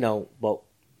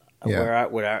Yeah.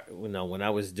 when I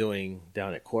was doing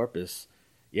down at Corpus,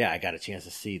 yeah, I got a chance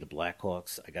to see the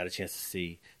Blackhawks. I got a chance to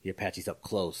see the Apaches up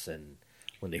close, and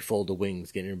when they fold the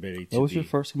wings, getting ready to That was be. your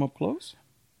first time up close?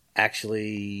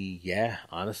 Actually, yeah,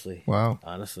 honestly, Wow.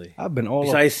 honestly. I've been all up.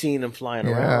 Besides seeing them flying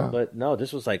Yeah. around, but no,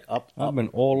 this was like up. I've been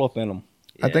all up in them.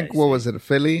 I think what was it,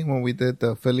 Philly, when we did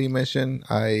the Philly mission?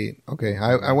 I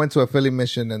went to a Philly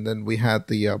mission, and then we had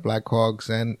the Blackhawks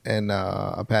and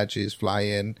Apaches fly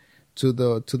in to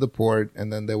the port,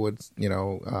 and then they would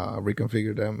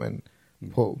reconfigure them and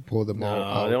pull them all No,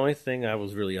 out. the only thing I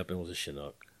was really up in was a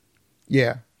Chinook.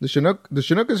 Yeah, the Chinook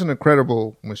is an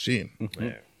incredible machine.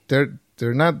 Yeah.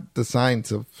 They're not designed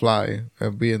to fly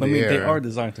and be in I the mean, air. they are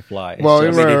designed to fly. It's Well,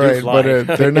 just- I mean, they do right, fly.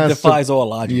 but they're it not. defies all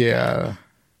logic. Yeah.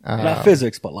 Not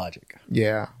physics, but logic.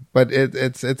 Yeah, but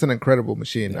it's an incredible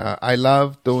machine. I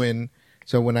love doing.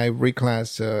 So when I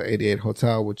reclassed 88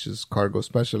 Hotel, which is cargo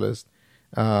specialist,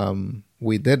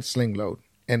 we did sling load,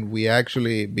 and we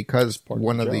actually, because part of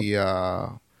one the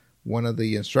of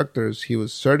the instructors, he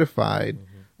was certified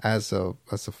as a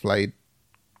flight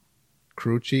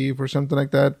crew chief or something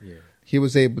like that. Yeah. He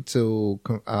was able to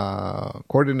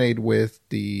coordinate with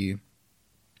the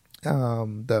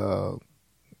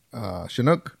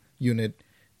Chinook unit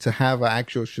to have an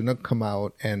actual Chinook come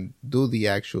out and do the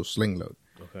actual sling load.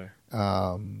 Okay.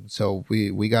 So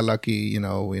we got lucky,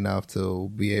 enough to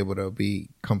be able to be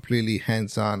completely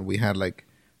hands-on. We had like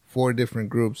 4 different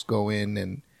groups go in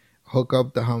and hook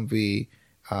up the Humvee,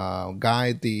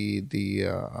 guide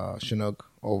the Chinook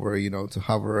over, to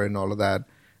hover and all of that,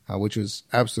 which was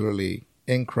absolutely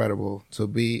incredible to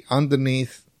be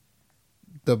underneath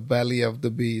the belly of the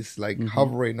beast, like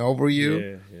hovering over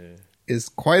you. Yeah. Is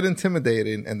quite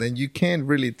intimidating, and then you can't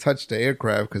really touch the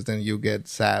aircraft because then you get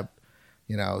sapped,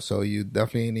 so you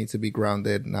definitely need to be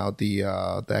grounded. Now the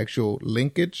actual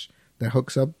linkage that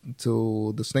hooks up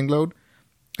to the sling load,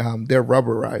 they're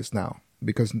rubberized now,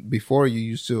 because before you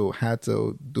used to had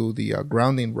to do the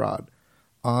grounding rod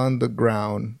on the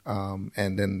ground,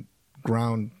 and then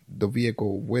ground the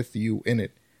vehicle with you in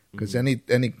it, because any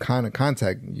kind of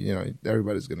contact,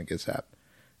 everybody's gonna get sapped.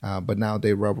 But now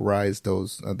they rubberize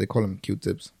those. They call them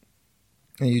Q-tips,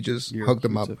 and you just hook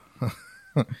them up.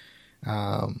 But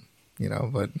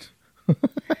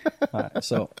Alright,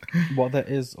 so while that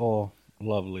is all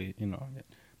lovely,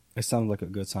 it sounds like a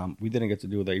good time. We didn't get to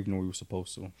do that even though we were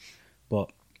supposed to,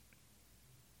 but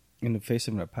in the face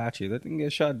of an Apache, that thing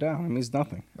get shot down. It means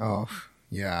nothing. oh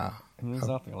yeah, It means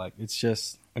nothing. Like it's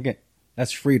just again,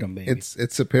 that's freedom, baby.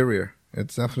 it's superior.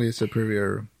 It's definitely a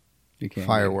superior You can't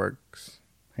fireworks.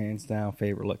 hands down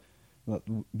favorite. Look,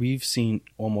 we've seen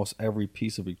almost every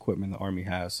piece of equipment the Army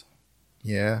has.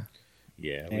 Yeah,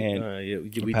 Yeah. And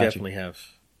We Apache. definitely have.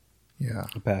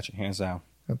 Apache, hands down.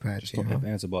 Just Apache. don't Huh? have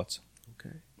ands or buts.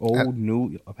 Okay. Old,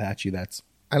 new Apache, that's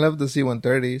I love the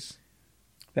C-130s.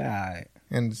 Yeah,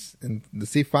 And the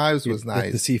C5s was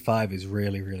nice. The C5 is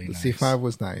really, really The nice. C5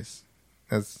 was nice.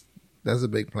 That's a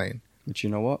big plane. But you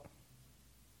know what?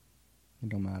 It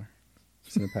don't matter.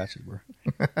 It's an Apache, bro.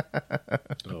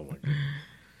 Oh my god.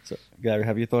 So, Gary,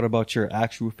 have you thought about your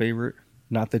actual favorite?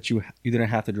 Not that you didn't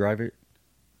have to drive it,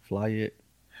 fly it,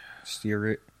 steer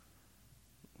it.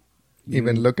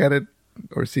 Even look at it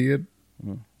or see it.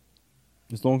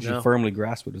 As long as No. you firmly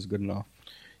grasp it is good enough.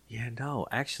 Yeah, no,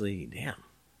 actually, damn.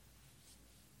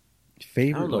 I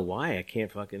Favorite, don't know why I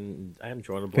can't fucking. I am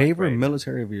drawing a blank. favorite right.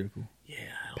 military vehicle. Yeah.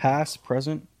 I don't Past,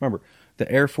 present. Remember, the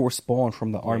Air Force spawned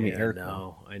from the Army yeah, Air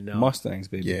No, I know. Mustangs,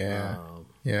 baby. Yeah.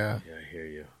 Yeah. Yeah, I hear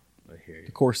you. I hear The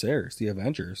you. Corsairs, the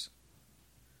Avengers.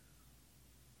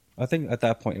 I think at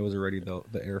that point it was already the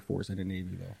Air Force and the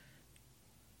Navy, though.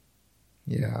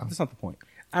 Yeah. That's not the point.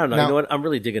 I don't know. Now- you know what? I'm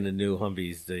really digging the new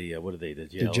Humvees. The what are they? The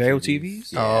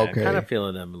JLTVs? Yeah, Oh, okay. I'm kind of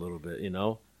feeling them a little bit. You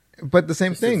know. But the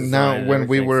same Just the thing. design Now, and when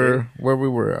we everything, were where we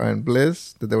were in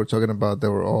Bliss, that they were talking about, they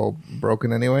were all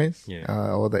broken anyways. Yeah.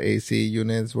 All the AC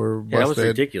units were Yeah, that was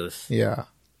busted. ridiculous. Yeah.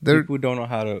 They're, People don't know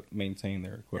how to maintain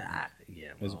their equipment.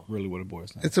 Yeah. Is Well, really what it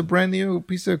boils down. it's a brand new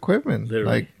piece of equipment. Literally.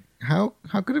 Like how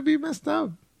could it be messed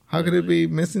up? How could it be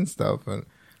missing stuff and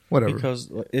whatever? Because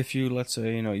if you, let's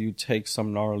say, you take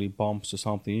some gnarly bumps or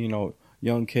something,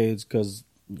 young kids, because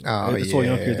it's all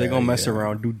young kids, they're going to mess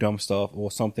around, do dumb stuff, or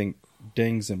something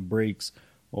dings and breaks.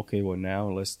 Okay, well, now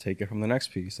let's take it from the next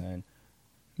piece. And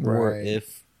or Right.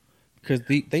 if, because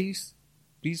these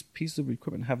pieces of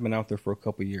equipment have been out there for a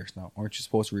couple of years now. Aren't you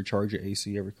supposed to recharge your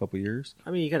AC every couple of years?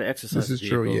 I mean, you got to exercise. This is the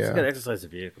true, vehicles. yeah. You got to exercise the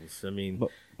vehicles. I mean, But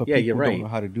yeah, people you're right. don't know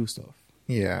how to do stuff.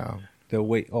 Yeah. They'll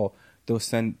wait. Oh, they'll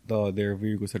send their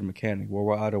vehicles to the mechanic. Well,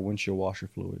 we're out of windshield washer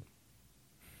fluid.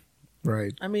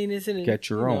 Right. I mean, isn't it? Get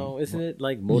your own. Isn't it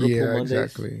like motor pool Yeah, Mondays?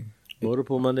 exactly. Motor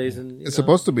pool Mondays, and It's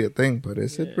supposed to be a thing, but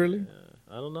is it really?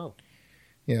 I don't know.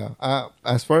 Yeah.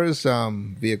 As far as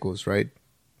vehicles, right?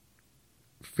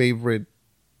 Favorite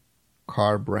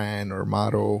car brand or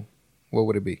model, what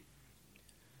would it be?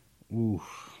 Ooh.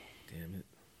 Damn it.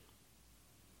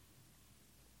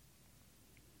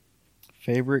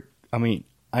 Favorite? I mean,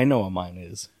 I know what mine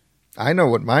is. I know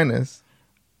what mine is.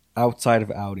 Outside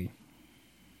of Audi.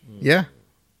 Yeah.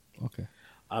 Okay.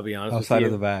 I'll be honest Outside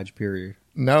with of the Vag, period.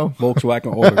 No.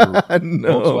 Volkswagen Auto Group.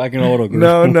 No. Volkswagen Auto Group.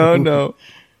 No.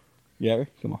 Yeah,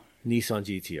 come on. you. Nissan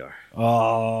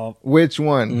GTR. Which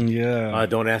one? Yeah.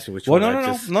 Don't ask me which Well,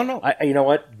 one. no. You know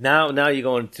what? Now you're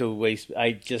going to waste.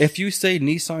 I just. If you say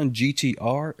Nissan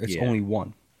GTR, it's Yeah. only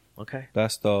one. Okay.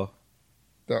 That's the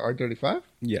The R35?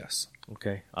 yes.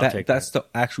 Okay. I'll take That's the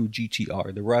actual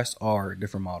GTR. The rest are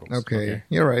different models. Okay.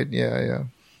 You're right. Yeah.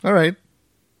 All right.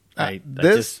 I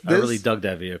This really dug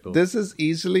that vehicle. This is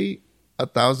easily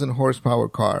 1,000 horsepower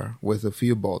car with a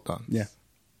few bolt-ons. Yeah.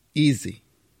 Easy.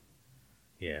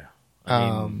 Yeah. I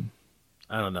mean,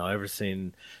 I don't know.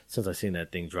 Since I seen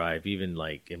that thing drive, even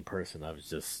like in person, I was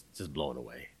just blown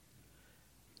away.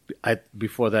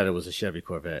 Before that, it was a Chevy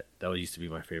Corvette. That used to be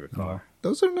my favorite car.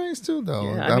 Those are nice too,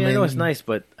 though. Yeah, I mean, I know it's nice,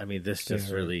 but I mean, this just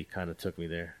Yeah, right. really kind of took me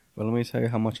there. But let me tell you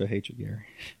how much I hate you, Gary.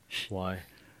 Why?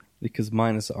 Because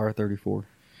mine is the R34.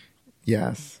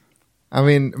 Yes. I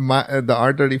mean, the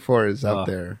R34 is up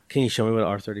there. Can you show me what an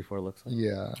R34 looks like?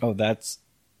 Yeah. Oh, that's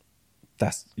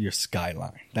your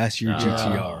Skyline. That's your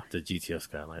GTR. The GTR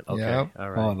Skyline. Okay. Yep. All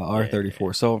right. Oh, the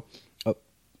R34. So,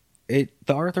 the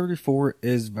R34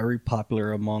 is very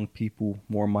popular among people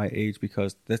more my age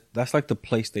because that's like the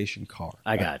PlayStation car.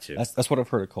 I got you. That's what I've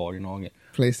heard it called.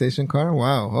 PlayStation car?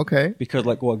 Wow. Okay. Because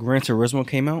like what Gran Turismo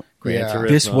came out, Gran Yeah. Turismo.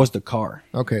 this was the car.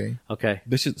 Okay. Okay.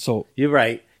 This is so. You're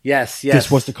right. Yes.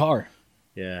 This was the car.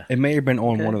 Yeah. It may have been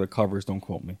on Okay. one of the covers. Don't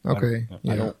quote me. Okay, I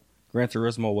yeah. don't. Gran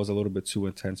Turismo was a little bit too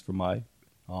intense for my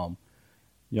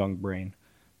young brain,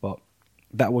 but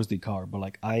that was the car. But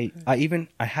like I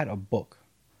had a book.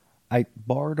 I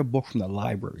borrowed a book from the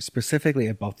library specifically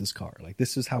about this car. Like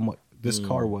this is how much this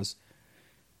car was.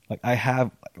 Like I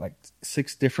have like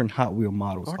 6 different Hot Wheel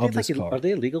models of this car. Are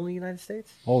they illegal in the United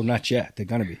States? Oh, not yet. They're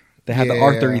gonna be. They have the Yeah.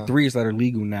 R33s that are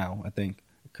legal now. I think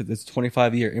because it's a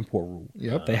 25-year import rule.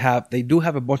 Yep. They do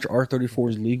have a bunch of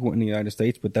R34s legal in the United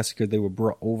States, but that's because they were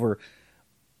brought over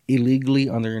illegally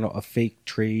under a fake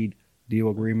trade deal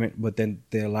agreement. But then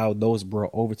they allowed those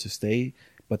brought over to stay.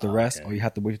 But the rest, you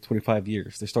have to wait 25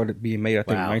 years. They started being made, I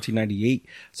think, in Wow. 1998.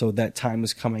 So that time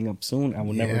is coming up soon. I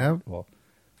will never. Yeah. Well,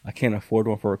 I can't afford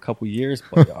one for a couple years,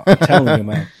 but I'm telling you,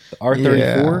 man, the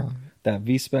R34, Yeah. that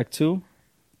V-Spec 2,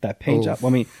 that paint job. I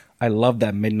mean, I love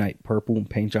that midnight purple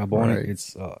paint job on Right. it.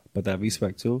 It's but that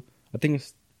V-Spec 2, I think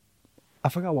I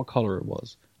forgot what color it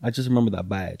was. I just remember that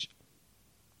badge.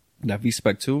 That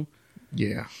V-Spec 2,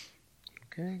 Yeah.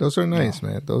 Okay. Those are nice,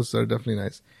 man. Those are definitely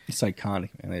nice. it's iconic,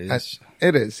 man.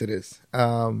 It is.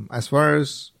 As far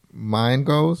as mine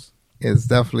goes, it's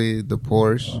definitely the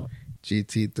Porsche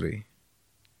GT3.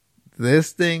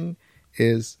 This thing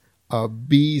is a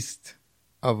beast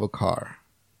of a car.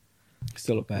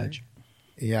 Still a badge.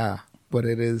 Yeah, but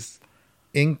it is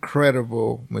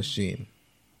incredible machine.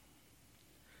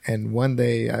 And one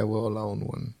day I will own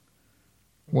one.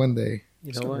 One day.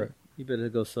 You know what? You better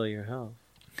go sell your house.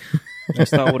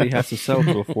 That's not what he has to sell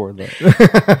to afford that.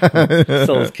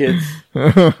 Sell his kids.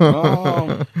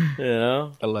 Oh, You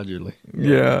know? allegedly.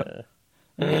 Yeah.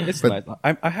 It's nice.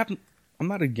 I'm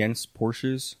not against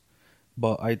Porsches,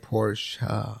 but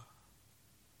Porsche.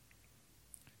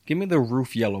 give me the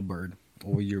roof Yellowbird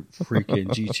over your freaking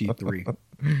GT3.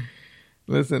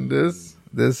 Listen, this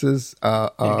is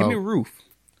Give me a roof.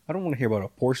 I don't want to hear about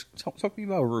a Porsche. Talk to me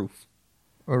about a roof.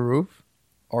 a roof.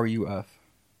 RUF.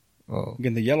 Oh,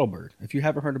 Again, the Yellowbird. If you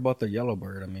haven't heard about the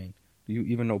Yellowbird, I mean, do you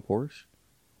even know Porsche?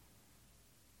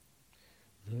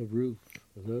 The roof.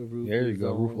 There you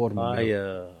go, roof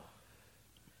automobile.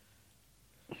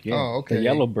 Yeah, Oh, okay. The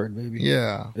Yellowbird, baby.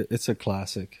 yeah. It's a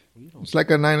classic. It's like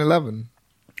a 911.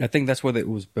 I think that's where it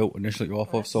was built initially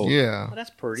off of. So Yeah. Oh, that's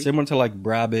pretty. similar to like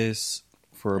Brabus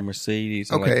for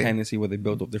Mercedes and like Okay. Hennessy, where they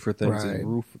build up different things in Right. the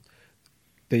roof.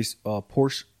 They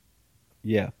Porsche,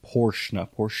 Porsche,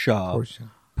 not Porsche.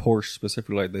 Porsche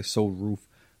specifically, like they sold roof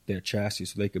their chassis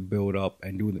so they could build up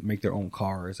and make their own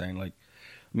cars. And like,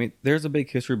 I mean, there's a big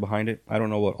history behind it. I don't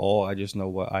know what all. I just know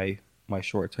what my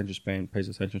short attention span pays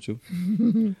attention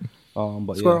to.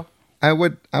 But Squirrel. I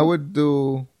would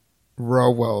do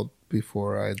Rowell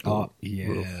before I do yeah,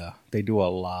 roof. they do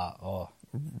a lot. Oh,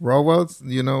 Rowells,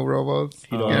 you know Rowells,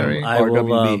 Gary? I will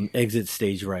RWB. exit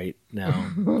stage right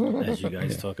now as you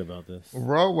guys talk about this.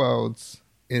 Rowells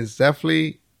is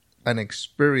definitely an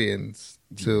experience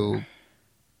to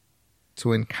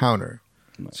encounter.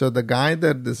 Nice. So the guy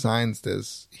that designs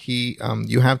this, he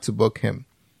you have to book him.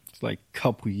 it's like a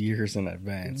couple years in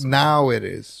advance. Now it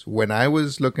is. When I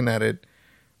was looking at it,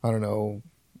 I don't know,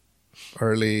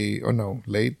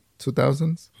 late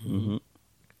 2000s.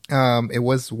 Mm-hmm. It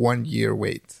was 1 year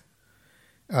wait.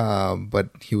 But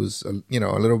he was, a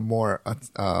little more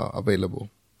available.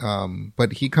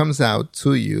 But he comes out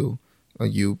to you.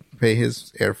 You pay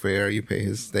his airfare. You pay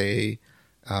his stay.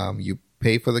 You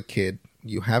pay for the kit.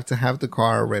 You have to have the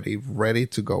car ready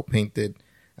to go, painted,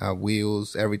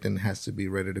 wheels, everything has to be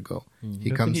ready to go. He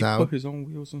Doesn't comes he out. put his own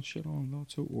wheels and shit on though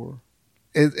too, or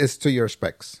It's to your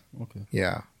specs. okay.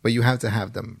 Yeah, but you have to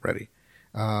have them ready.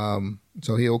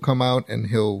 So he'll come out and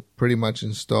he'll pretty much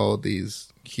install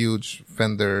these huge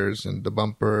fenders and the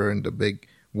bumper and the big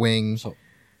wing. So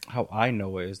how I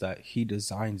know it is that he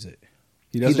designs it.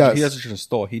 He does. doesn't just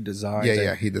install. He designs. Yeah, it.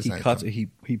 yeah, he designs He cuts them. it.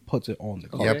 He puts it on the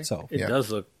car Yep. itself. It Yeah.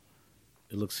 does look.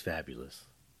 It looks fabulous.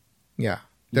 Yeah,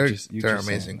 You're they're just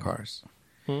amazing saying that. cars.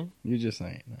 You're just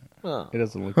saying that. Oh. It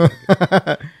doesn't look like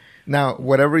it. Now,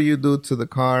 whatever you do to the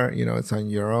car, it's on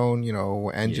your own.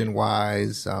 Engine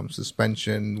wise,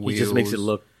 suspension, He wheels. just makes it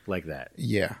look like that.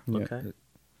 Yeah, Okay.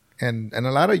 and a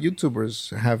lot of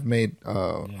YouTubers have made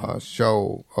a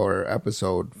show or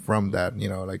episode from that.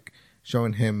 Like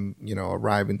showing him,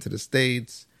 arriving to the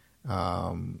States,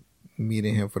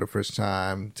 meeting him for the first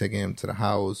time, taking him to the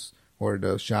house or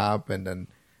the shop, and then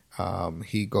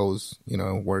he goes,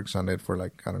 works on it for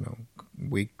like, I don't know,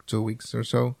 week, 2 weeks or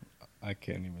so. I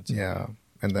can't even tell. Yeah,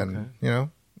 and then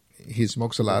he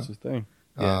smokes a lot. That's his thing.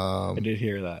 Yeah, I did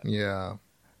hear that. Yeah,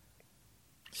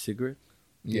 Cigarette.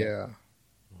 yeah.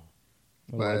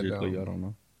 But, Allegedly, I don't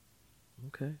know.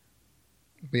 Okay.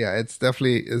 But yeah, it's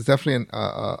definitely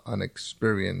an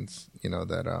experience,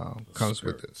 that comes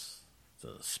with this.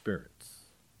 The spirits.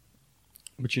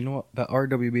 But you know what? That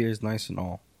RWB is nice and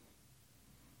all.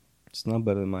 It's not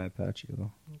better than my Apache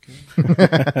though.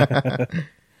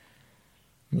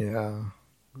 Yeah.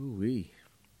 Ooh wee.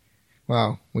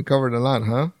 Wow, we covered a lot,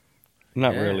 huh?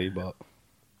 Not Yeah. really, but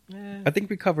I think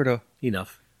we covered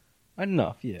Enough.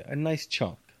 enough. Yeah, a nice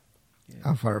chunk.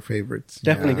 Of our favorites.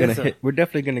 Definitely Yeah. gonna hit. We're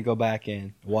definitely gonna go back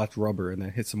and watch Rubber, and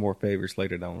then hit some more favorites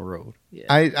later down the road. Yeah.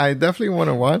 I definitely want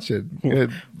to watch it.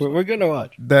 But we're gonna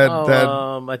watch.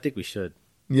 I think we should.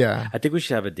 Yeah. I think we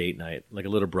should have a date night, like a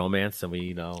little bromance, and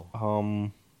we,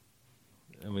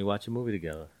 and we watch a movie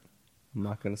together. I'm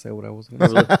not gonna say what I was We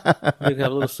gonna say. can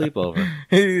have a little sleepover.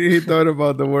 He thought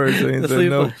about the words and he The said, sleep-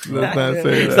 "Nope, let's not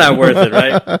say It's that." not worth it,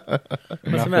 right?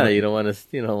 What's the matter? You don't want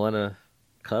to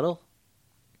cuddle?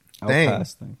 I'll Dang.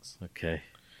 pass things. Okay.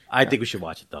 I think we should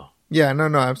watch it though. Yeah, no,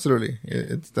 absolutely.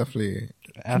 It's definitely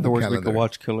Afterwards, we calendar. could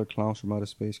watch Killer Clowns from Outer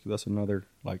Space because that's another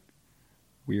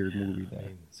weird movie that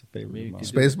it's a favorite of mine.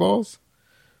 Spaceballs?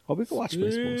 Oh, we can watch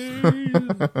Spaceballs.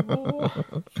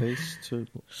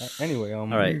 Anyway, All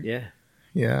right, yeah.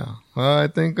 Yeah. Well, I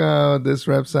think this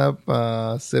wraps up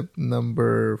sip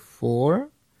number 4.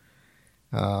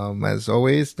 As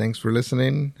always, thanks for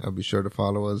listening. Be sure to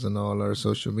follow us on all our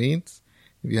social medias.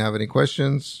 If you have any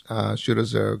questions, shoot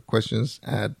us questions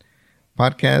at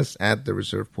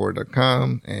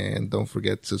podcast@thereserveport.com. And don't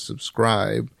forget to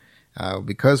subscribe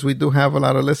because we do have a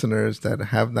lot of listeners that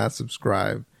have not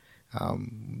subscribed.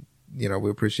 We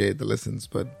appreciate the listens,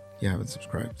 but you haven't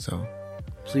subscribed. So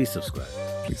please subscribe.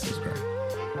 Please subscribe.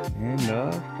 And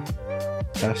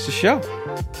that's the show.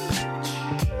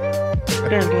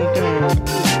 Dun, dun,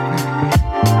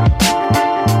 dun.